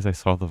 In his eyes I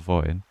saw the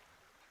void.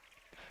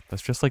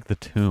 That's just like The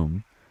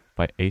Tomb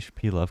by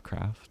H.P.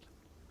 Lovecraft.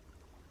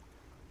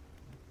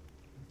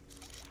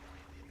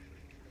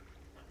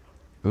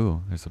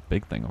 Ooh, there's a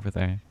big thing over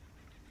there.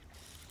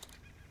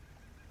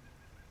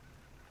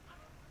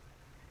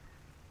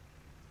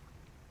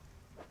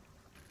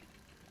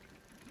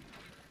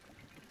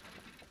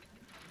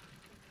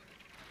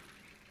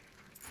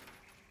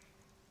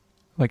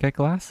 Oh, I got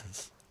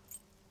glasses.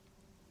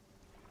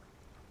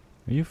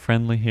 Are you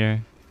friendly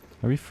here?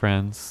 Are we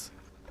friends?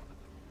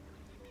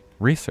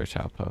 Research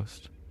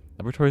outpost.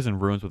 Laboratories in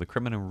ruins with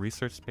equipment and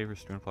research papers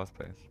strewn across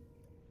place.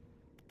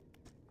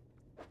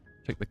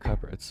 Check the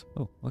cupboards.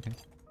 Oh, okay.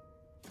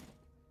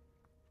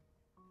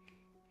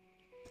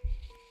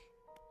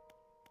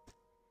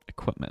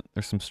 Equipment.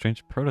 There's some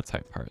strange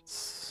prototype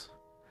parts.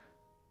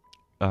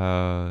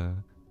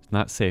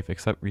 Not safe.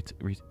 Except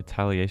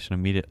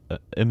retaliation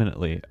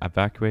imminently.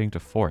 Evacuating to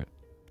fort.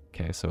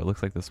 Okay, so it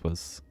looks like this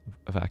was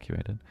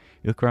evacuated.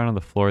 You look around on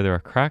the floor. There are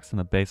cracks in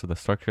the base of the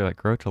structure that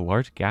grow to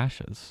large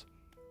gashes.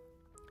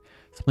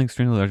 Something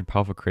extremely large and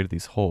powerful created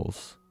these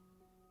holes.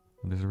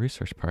 And there's a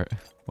research part.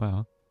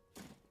 Wow.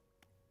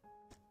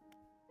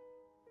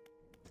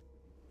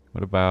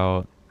 What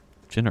about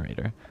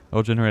generator?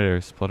 Oh, generator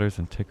splutters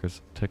and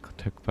tickers. Tick,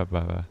 blah,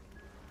 blah, blah.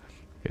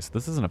 Okay, so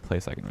this isn't a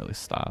place I can really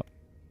stop.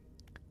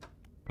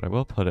 But I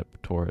will put it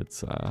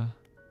towards,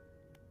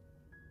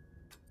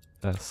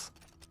 this.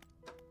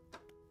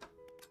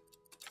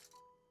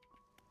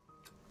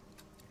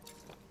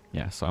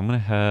 Yeah, so I'm gonna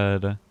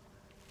head...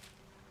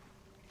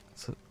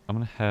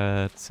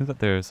 it seems that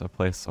there's a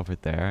place over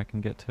there I can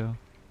get to.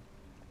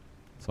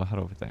 So I'll head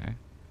over there.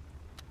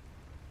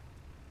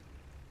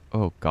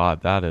 Oh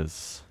god, that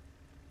is...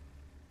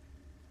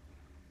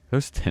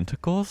 Those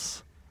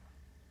tentacles?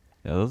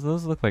 Yeah,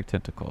 those look like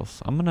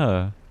tentacles. I'm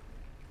gonna...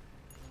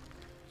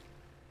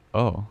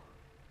 Oh.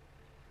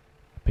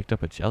 I picked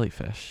up a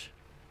jellyfish.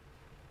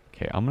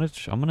 Okay, I'm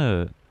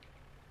gonna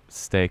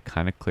stay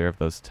kind of clear of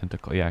those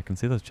tentacles. Yeah, I can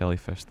see those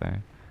jellyfish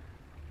there.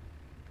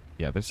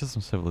 Yeah, there's just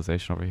some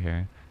civilization over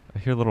here. I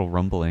hear little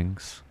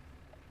rumblings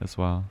as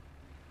well.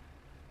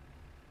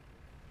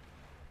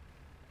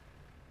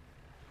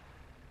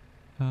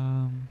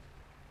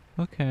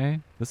 Okay.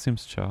 This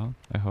seems chill,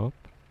 I hope.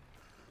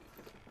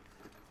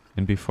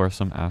 And before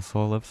some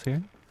asshole lives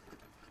here?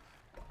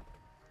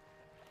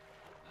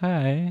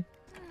 Hi.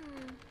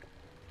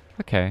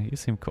 Okay, you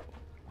seem cool.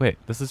 Wait,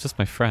 this is just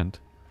my friend.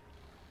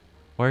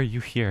 Why are you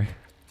here?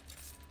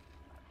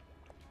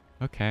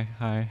 Okay,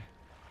 hi.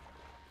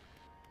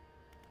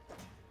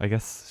 I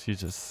guess she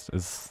just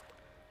is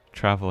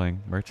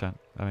traveling merchant.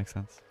 That makes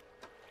sense.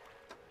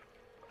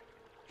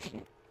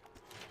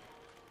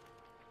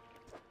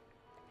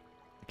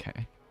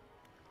 Okay.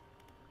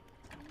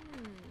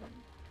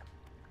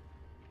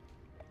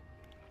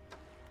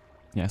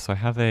 Yeah, so I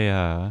have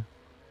a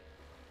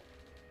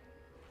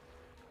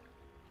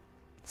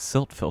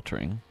silt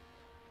filtering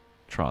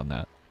Tron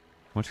net.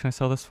 How much can I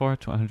sell this for?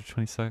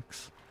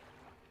 126.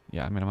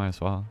 Yeah, I mean, I might as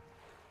well.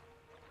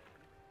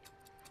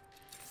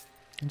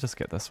 And just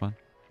get this one.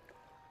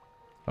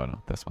 Oh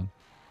no, this one.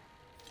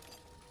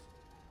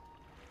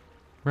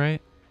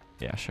 Right?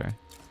 Yeah, sure.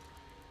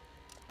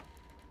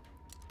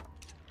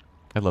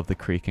 I love the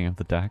creaking of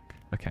the deck.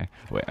 Okay,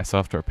 wait, I still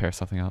have to repair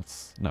something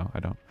else. No,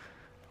 I don't.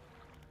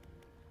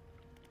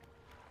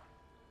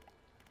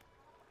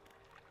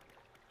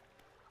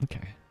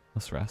 Okay,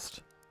 let's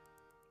rest.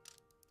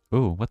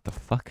 Ooh, what the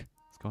fuck?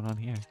 What's going on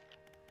here?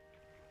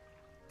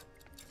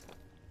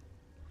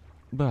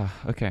 Bah,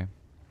 okay.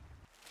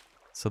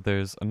 So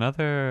there's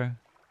another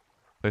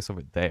place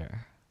over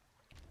there.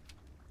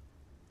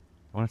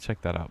 I want to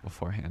check that out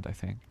beforehand, I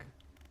think.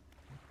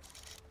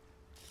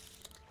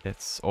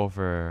 It's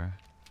over...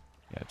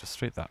 Yeah, just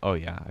straight that. Oh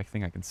yeah, I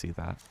think I can see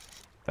that.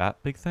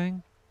 That big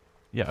thing?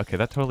 Yeah, okay,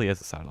 that totally is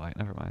a satellite.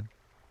 Never mind.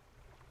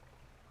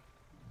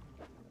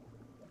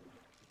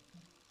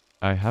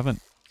 I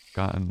haven't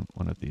gotten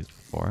one of these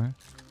before.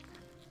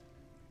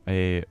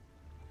 A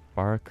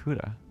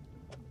barracuda.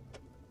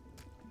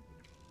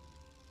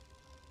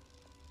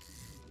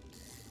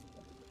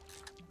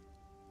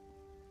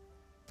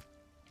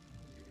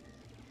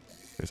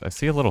 I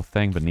see a little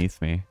thing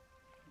beneath me.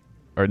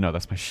 Or no,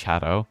 that's my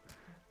shadow.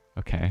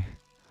 Okay.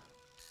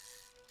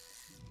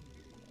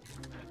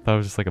 That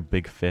was just like a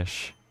big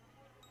fish.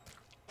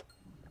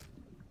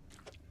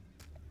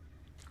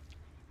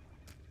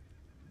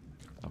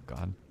 Oh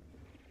god.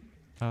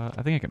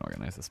 I think I can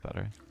organize this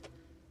better.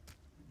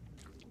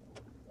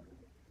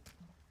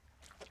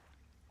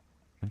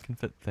 It can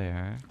fit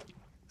there.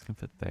 This can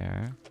fit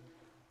there.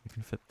 It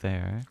can fit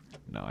there.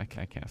 No, I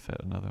can't fit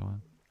another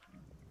one.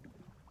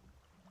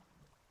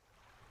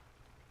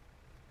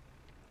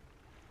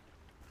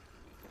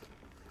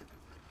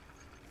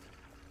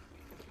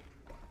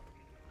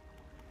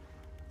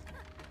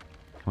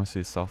 How much do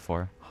you sell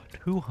for?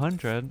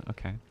 200?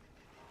 Okay.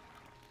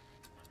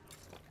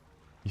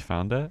 You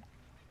found it?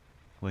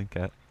 Link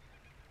it.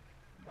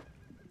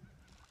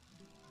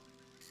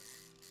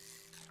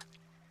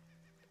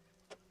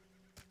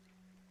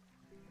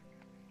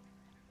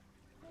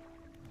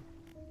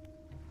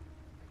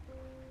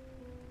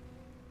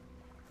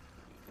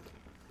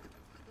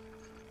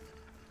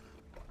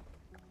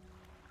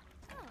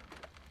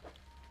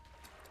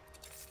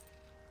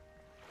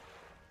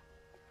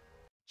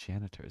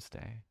 Janitor's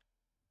Day.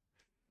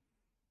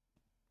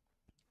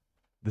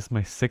 This is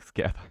my sixth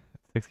game.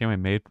 Sixth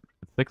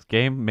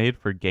game made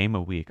for game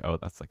a week. Oh,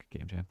 that's like a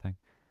game jam thing.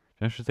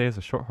 Janitor's Day is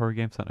a short horror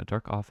game set in a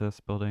dark office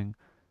building.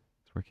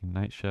 It's working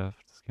night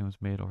shift. This game was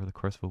made over the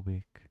course of a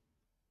week.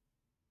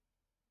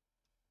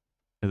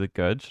 Is it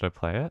good? Should I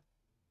play it?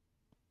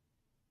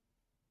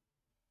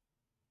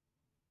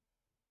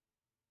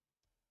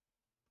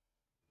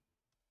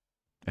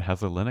 It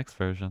has a Linux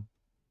version.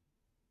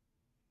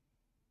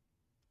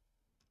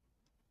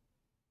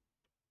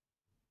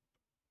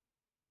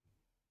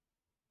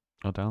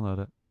 I'll download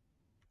it.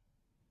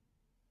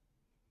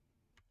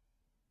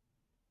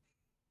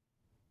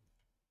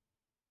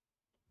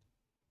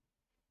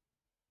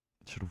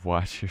 Should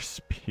watch your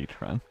speed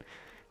run.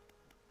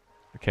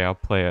 Okay, I'll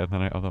play it,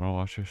 and then I'll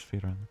watch your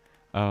speed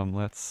run.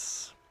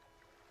 Let's...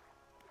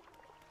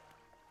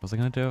 What was I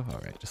gonna do?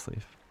 Alright, just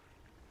leave.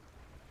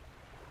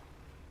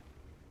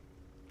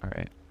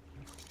 Alright.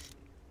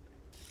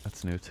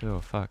 That's new too,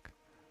 fuck.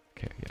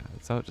 Okay, yeah,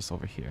 it's out just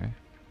over here.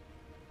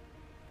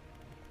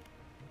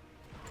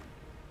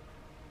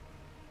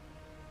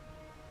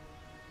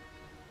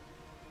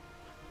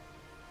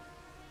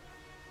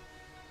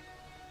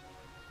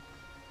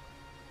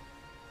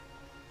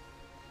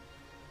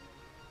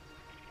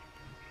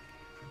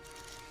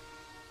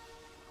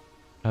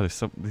 Oh,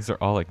 these are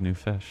all like new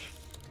fish.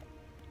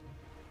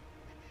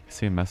 I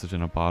see a message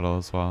in a bottle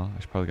as well. I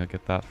should probably go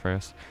get that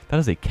first. That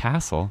is a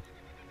castle.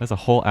 That's a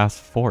whole ass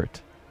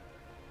fort.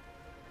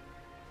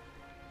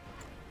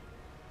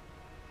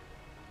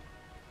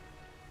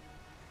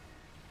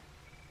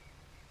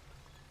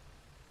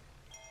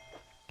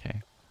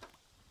 Okay.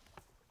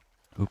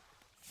 Oop.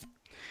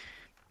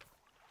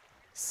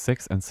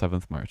 6th and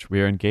 7th March.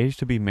 We are engaged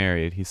to be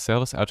married. He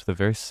sailed us out to the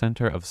very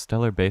center of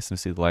Stellar Basin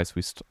to see the lights.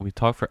 We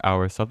talked for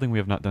hours, something we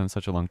have not done in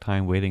such a long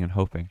time, waiting and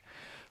hoping.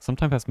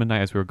 Sometime past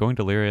midnight, as we were going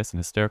delirious and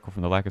hysterical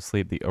from the lack of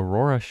sleep, the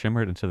aurora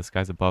shimmered into the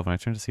skies above, and I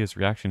turned to see his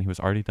reaction. He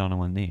was already down on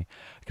one knee.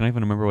 I cannot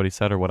even remember what he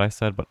said or what I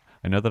said, but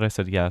I know that I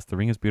said yes. The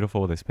ring is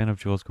beautiful with a span of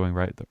jewels going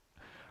right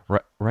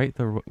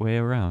the way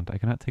around. I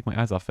cannot take my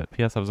eyes off it.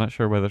 P.S. I was not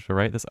sure whether to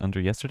write this under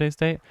yesterday's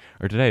date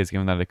or today's,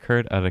 given that it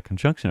occurred at a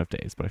conjunction of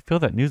days, but I feel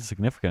that news is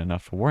significant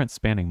enough to warrant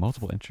spanning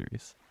multiple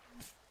entries.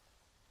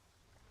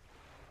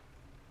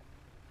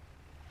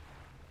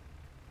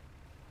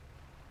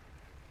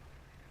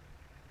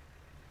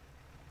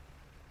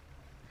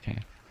 Okay.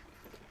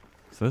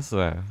 So this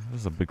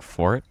is a big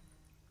fort.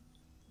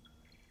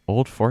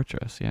 Old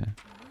fortress, yeah.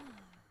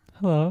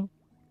 Hello.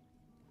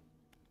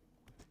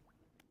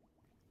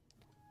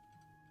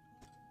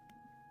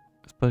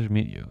 It's a pleasure to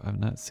meet you. I've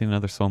not seen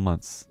another soul in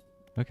months.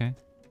 Okay.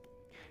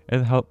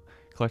 It helped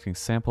collecting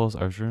samples.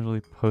 I was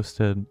originally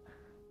posted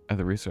at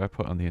the research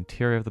outpost on the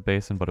interior of the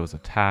basin, but it was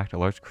attacked. A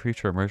large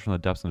creature emerged from the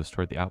depths and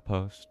destroyed the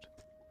outpost.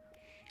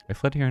 I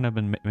fled here and I've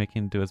been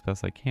making do as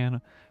best I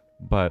can,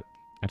 but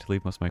I had to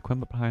leave most of my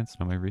equipment behind, so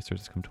now my research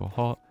has come to a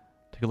halt.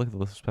 Take a look at the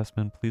list of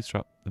specimens. Please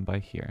drop them by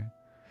here.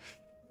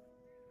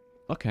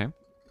 Okay.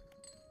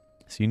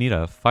 So you need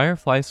a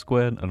firefly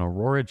squid, an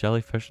aurora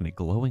jellyfish, and a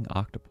glowing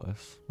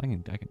octopus. I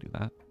can do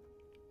that.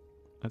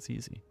 That's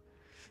easy.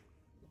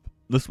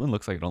 This one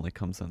looks like it only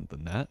comes in the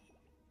net.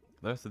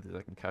 The rest of these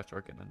I can catch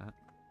or get in a net.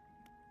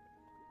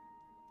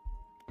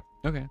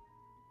 Okay.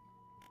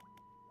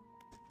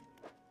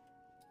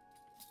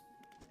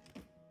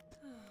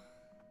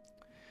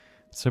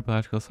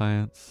 Biological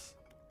science.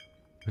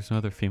 There's no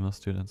other female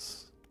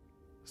students.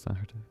 It's not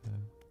hard to.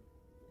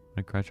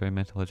 I graduate, I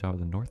mental a job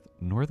at the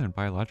Northern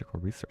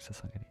Biological Research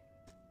Society.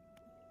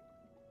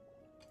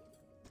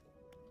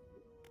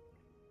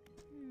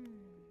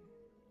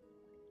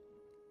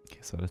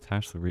 Okay, so it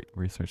attached the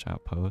research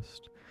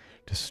outpost.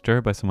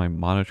 Disturbed by some of my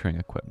monitoring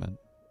equipment.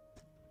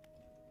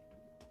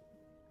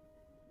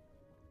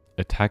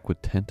 Attack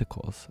with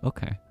tentacles.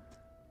 Okay.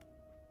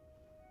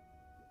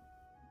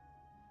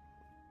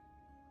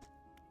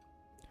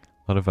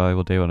 A lot of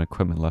valuable data and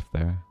equipment left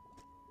there.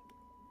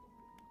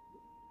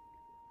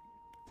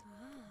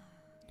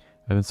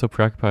 I've been so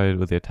preoccupied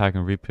with the attack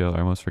and repeal, I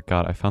almost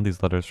forgot. I found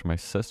these letters from my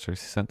sister.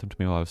 She sent them to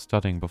me while I was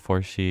studying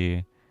before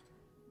she...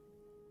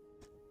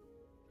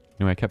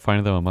 Anyway, I kept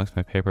finding them amongst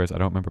my papers. I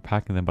don't remember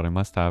packing them, but I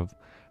must have.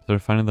 I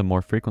started finding them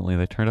more frequently.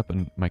 They turned up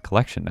in my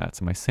collection nets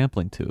and my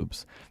sampling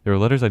tubes. They were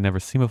letters I'd never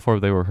seen before.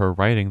 They were her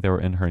writing. They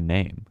were in her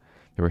name.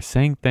 They were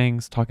saying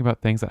things, talking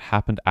about things that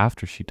happened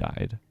after she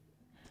died.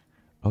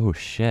 Oh,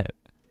 shit.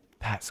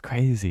 That's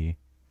crazy.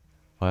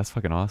 Well, that's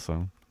fucking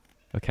awesome.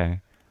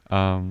 Okay.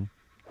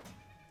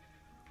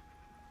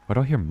 Why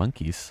do I hear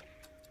monkeys?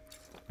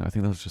 No, I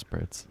think those are just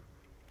birds.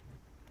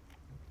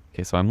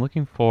 Okay, so I'm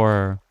looking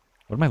for...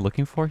 What am I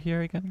looking for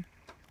here again?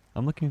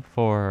 I'm looking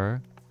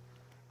for...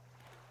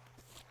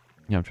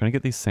 Yeah, I'm trying to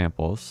get these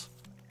samples.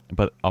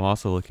 But I'm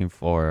also looking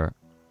for...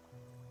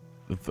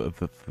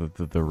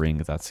 The ring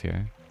that's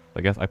here.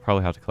 I guess I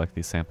probably have to collect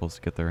these samples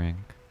to get the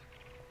ring.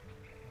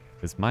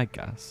 Is my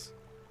guess.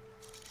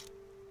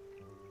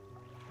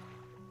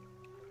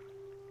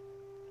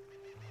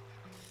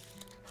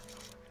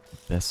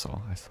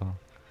 Abyssal, I saw.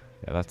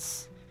 Yeah,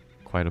 that's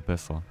quite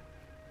abyssal.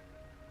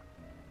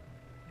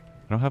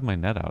 I don't have my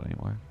net out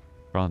anymore.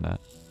 Raw net.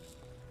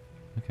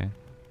 Okay.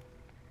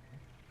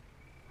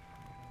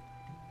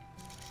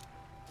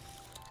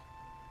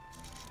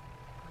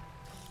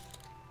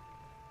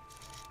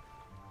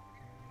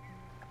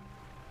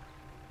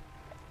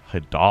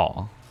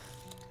 Hadal.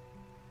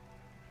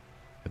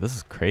 This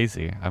is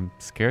crazy. I'm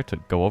scared to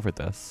go over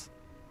this.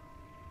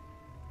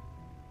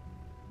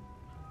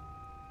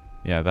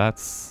 Yeah,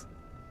 that's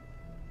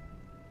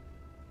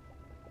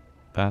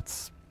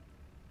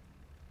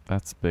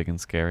big and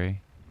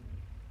scary.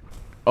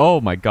 Oh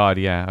my god,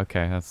 yeah,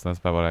 okay, that's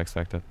about what I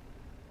expected.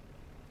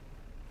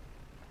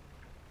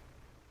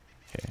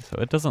 Okay, so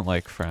it doesn't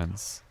like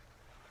friends.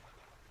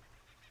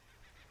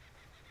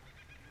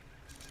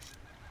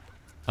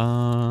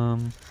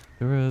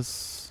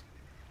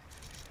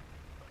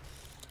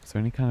 Is there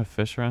any kind of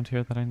fish around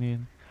here that I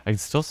need? I can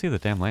still see the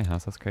damn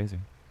lighthouse, that's crazy.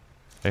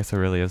 I guess it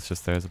really is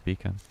just there as a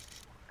beacon.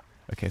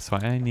 Okay, so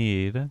I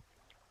need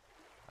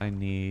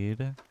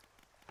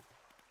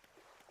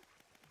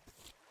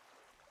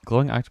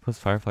glowing octopus,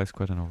 firefly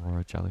squid, and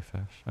aurora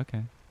jellyfish.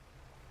 Okay.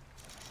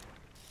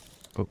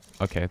 Oh,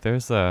 okay,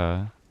 there's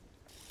that.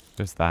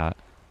 That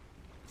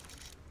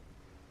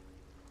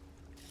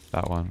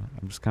one.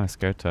 I'm just kind of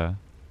scared to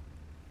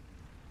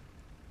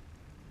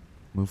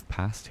move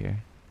past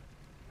here.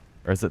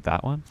 Or is it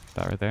that one?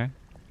 That right there?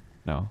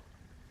 No.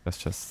 That's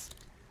just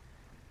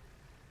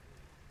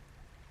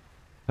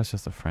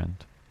a friend.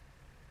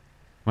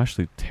 I'm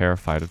actually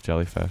terrified of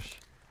jellyfish.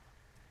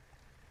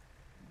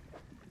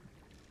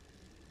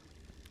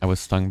 I was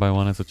stung by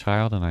one as a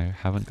child and I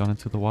haven't gone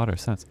into the water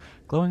since.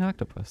 Glowing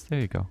octopus. There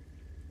you go.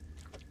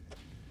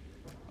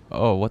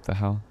 Oh, what the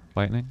hell?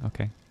 Lightning?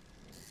 Okay.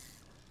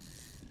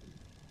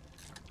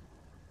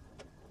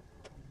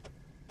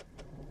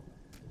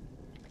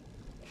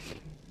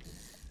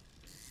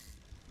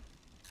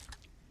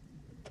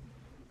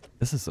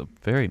 This is a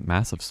very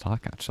massive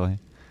stock, actually.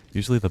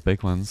 Usually the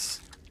big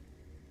ones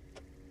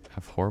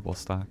have horrible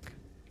stock.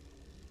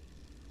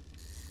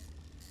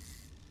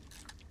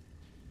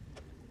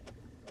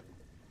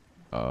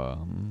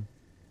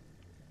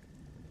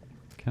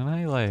 Can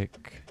I,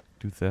 like,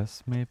 do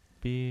this,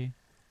 maybe?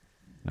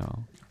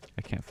 No,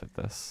 I can't fit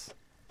this.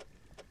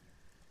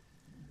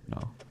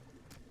 No.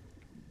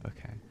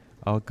 Okay.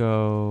 I'll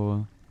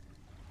go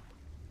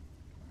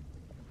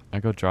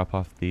drop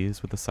off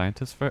these with the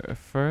scientists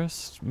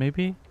first,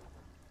 maybe?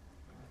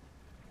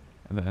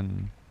 And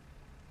then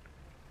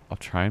I'll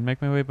try and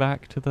make my way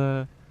back to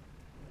the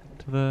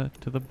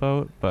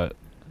boat, but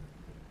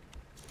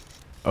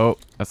oh,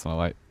 that's not a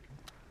light.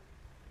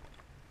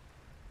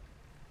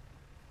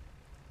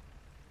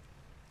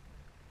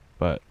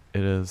 but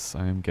it is,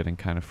 I am getting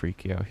kind of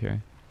freaky out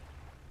here.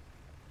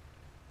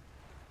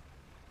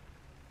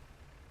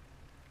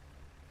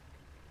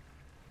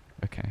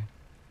 Okay.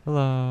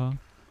 Hello.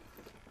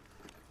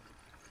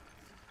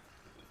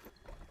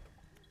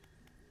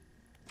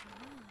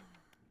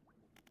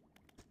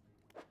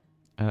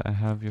 I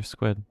have your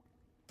squid.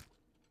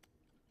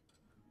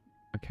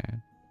 Okay.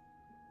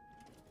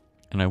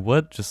 And I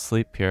would just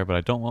sleep here, but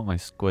I don't want my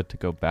squid to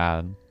go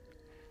bad.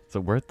 Is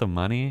it worth the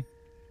money?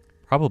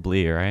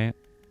 Probably, right?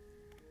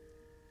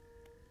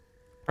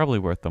 Probably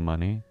worth the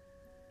money.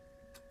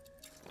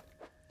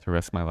 To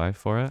risk my life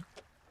for it.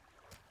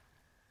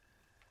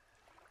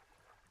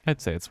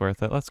 I'd say it's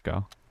worth it. Let's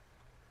go.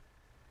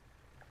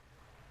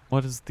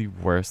 What is the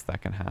worst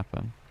that can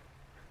happen?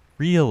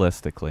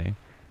 Realistically,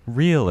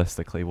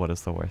 what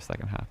is the worst that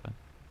can happen?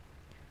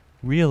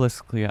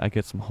 Realistically, I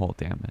get some hull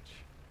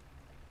damage.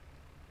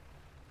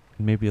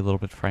 And maybe a little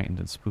bit frightened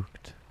and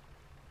spooked.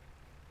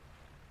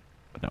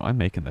 But no, I'm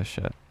making this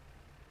shit.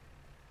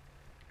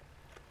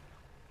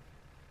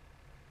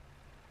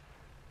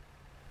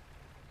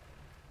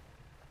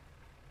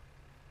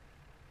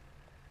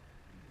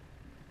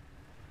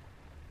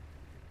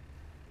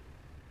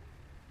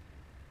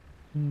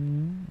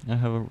 I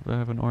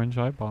have an orange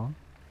eyeball.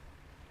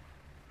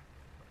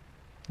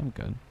 I'm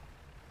good.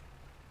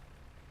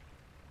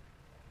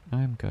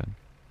 I'm good.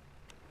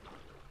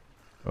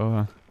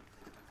 Oh.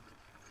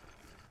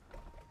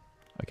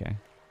 Okay.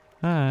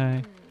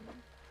 Hi.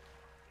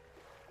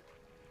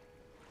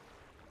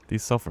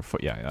 These sell for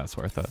foot. Yeah, that's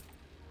worth it.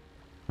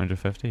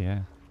 150.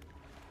 Yeah.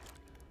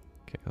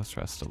 Okay, let's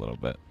rest a little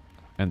bit,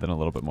 and then a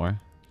little bit more.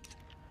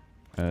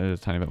 A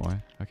tiny bit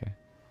more. Okay.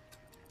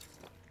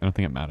 I don't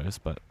think it matters,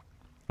 but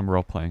I'm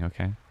role playing.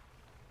 Okay. And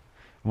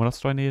what else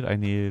do I need? I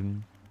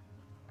need.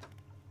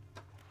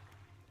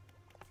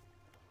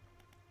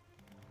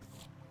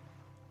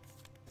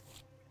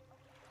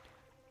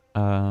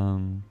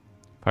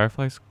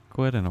 Firefly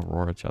squid and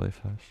aurora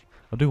jellyfish.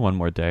 I'll do one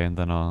more day and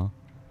then I'll.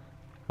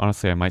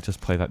 Honestly, I might just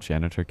play that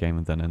janitor game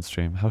and then end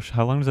stream.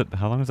 How long does it?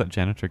 How long does that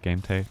janitor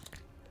game take?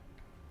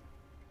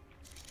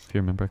 If you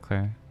remember,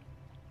 Claire.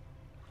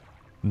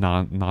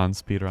 Non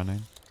speed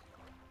running.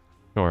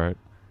 Short.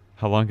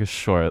 How long is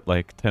short?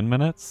 Like 10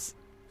 minutes?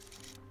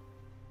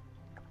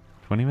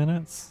 20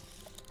 minutes?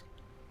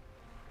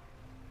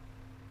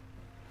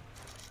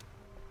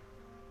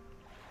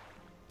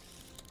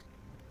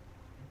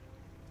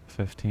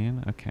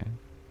 $15? Okay.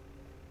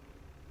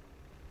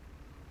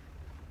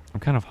 I'm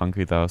kind of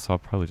hungry though, so I'll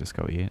probably just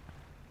go eat.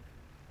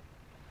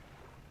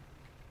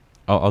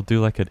 I'll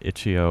do like an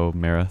Itch.io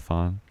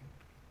marathon.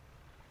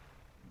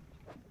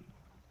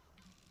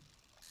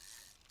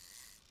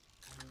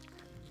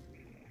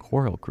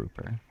 Coral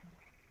grouper.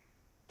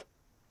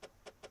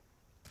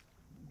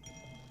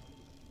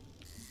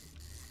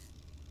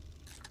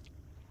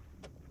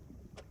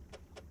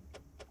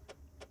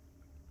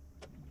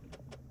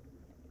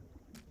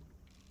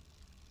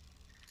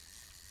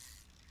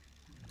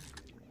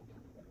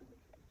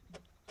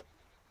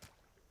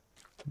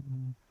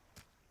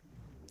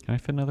 Can I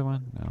fit another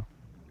one? No.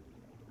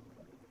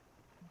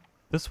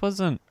 This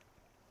wasn't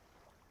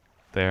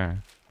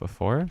there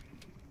before?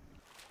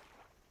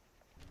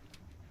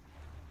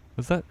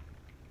 Was that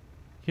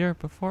here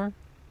before?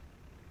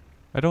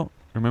 I don't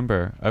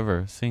remember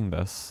ever seeing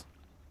this.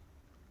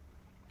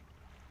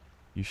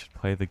 You should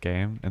play the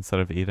game instead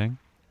of eating.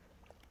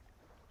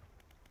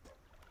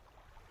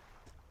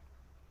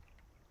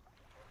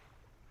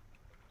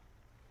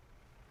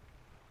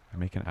 I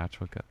make an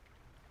actual gut.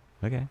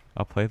 Okay,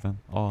 I'll play them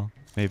all.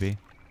 Maybe.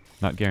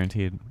 Not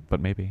guaranteed,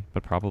 but maybe.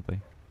 But probably.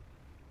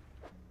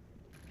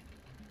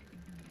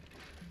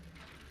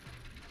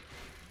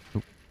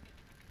 Oop.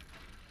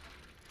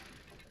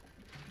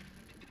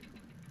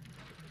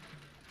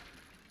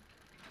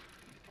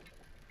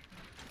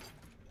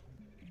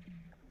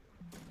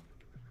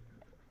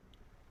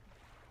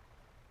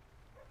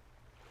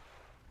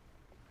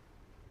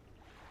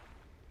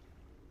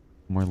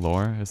 More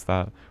lore? Is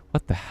that...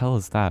 What the hell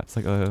is that? It's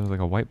like like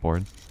a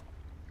whiteboard.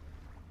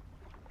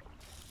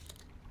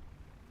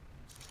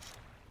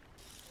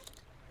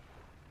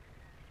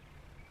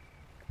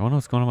 I wonder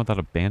what's going on with that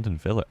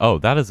abandoned village. Oh,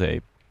 that is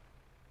a...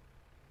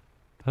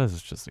 That is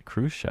just a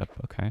cruise ship.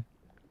 Okay.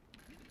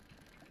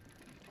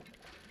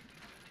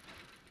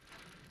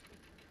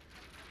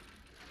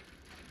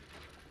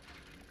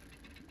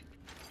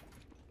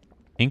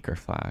 Anchor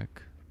flag.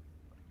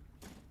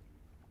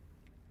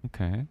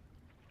 Okay.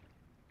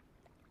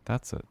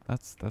 That's it.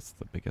 That's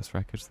the biggest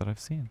wreckage that I've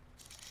seen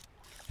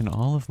in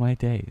all of my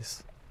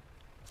days.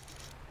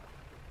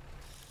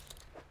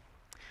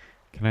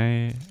 Could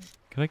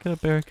I get a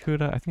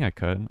barracuda? I think I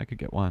could. I could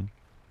get one.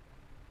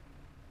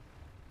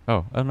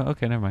 Oh no,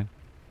 okay, never mind.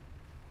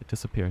 It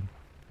disappeared.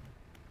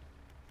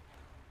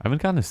 I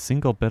haven't gotten a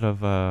single bit of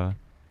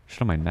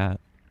shit on my net.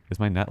 Is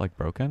my net like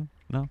broken?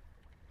 No.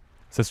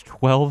 It says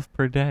 12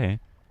 per day.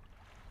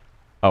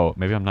 Oh,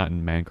 maybe I'm not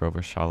in mangrove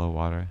or shallow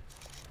water.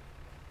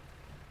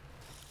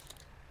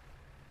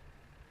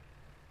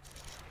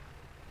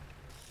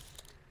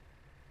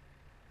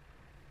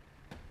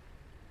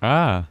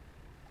 Ah!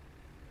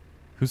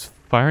 Who's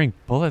firing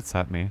bullets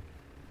at me?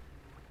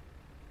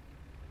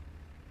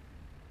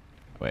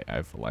 Wait, I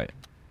have a light.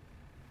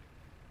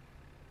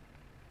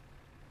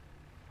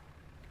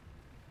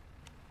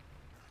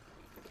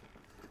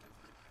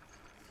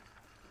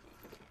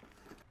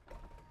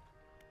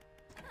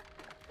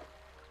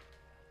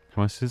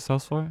 How much does this sell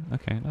for?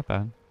 Okay, not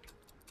bad.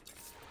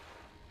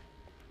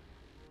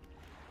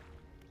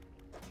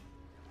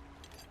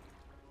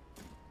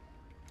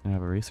 I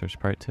have a research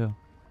part too.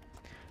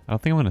 I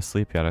don't think I'm going to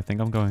sleep yet. I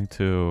think I'm going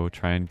to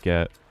try and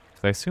get...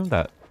 I assume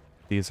that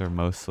these are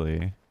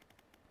mostly...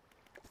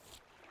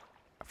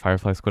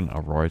 Firefly squid and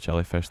aurora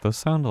jellyfish. Those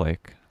sound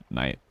like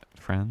night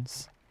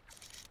friends.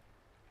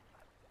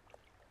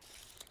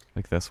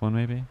 Like this one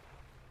maybe?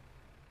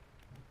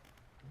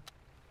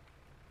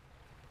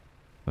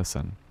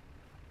 Listen.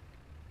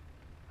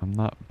 I'm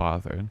not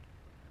bothered.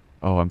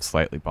 Oh, I'm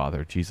slightly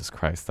bothered. Jesus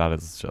Christ, that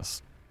is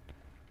just...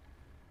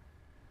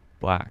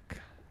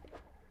 black.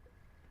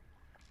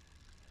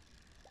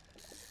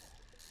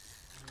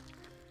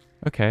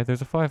 Okay,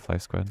 there's a firefly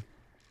squid.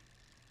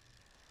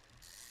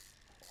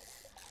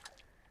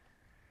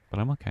 But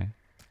I'm okay.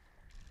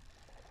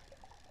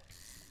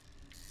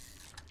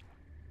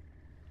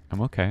 I'm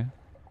okay.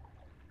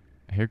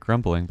 I hear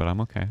grumbling, but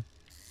I'm okay.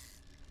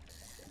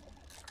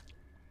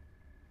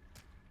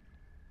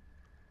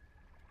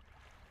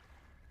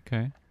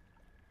 Okay.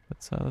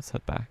 Let's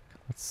head back.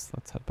 Let's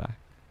head back.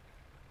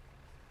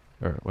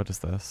 Or what is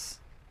this?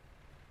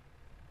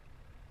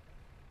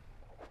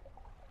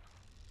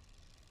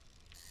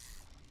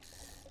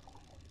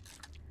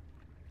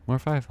 More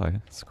firefly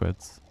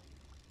squids.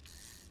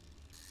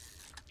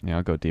 Yeah,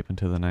 I'll go deep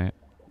into the night.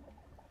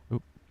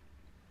 Oop.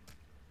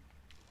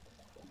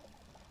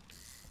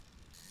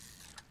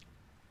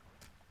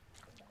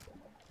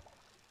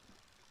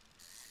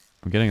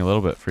 I'm getting a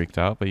little bit freaked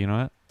out, but you know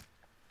what?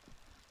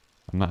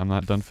 I'm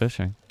not done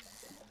fishing.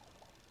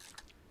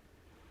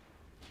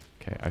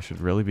 Okay, I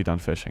should really be done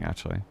fishing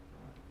actually.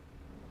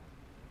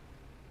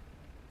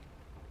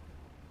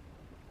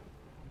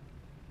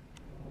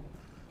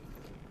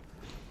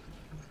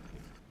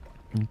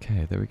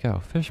 Okay, there we go.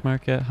 Fish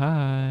market,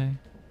 hi.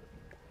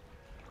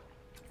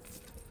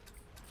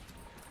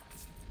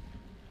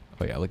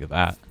 Oh yeah, look at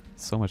that.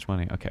 So much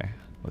money. Okay,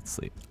 let's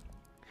sleep.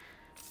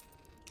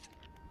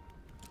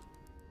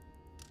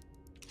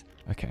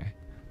 Okay,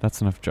 that's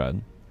enough dread.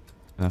 And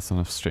that's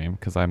enough stream,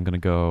 because I'm gonna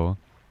go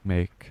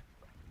make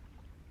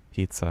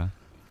pizza.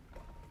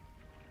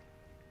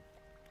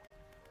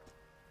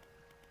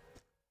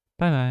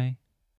 Bye bye.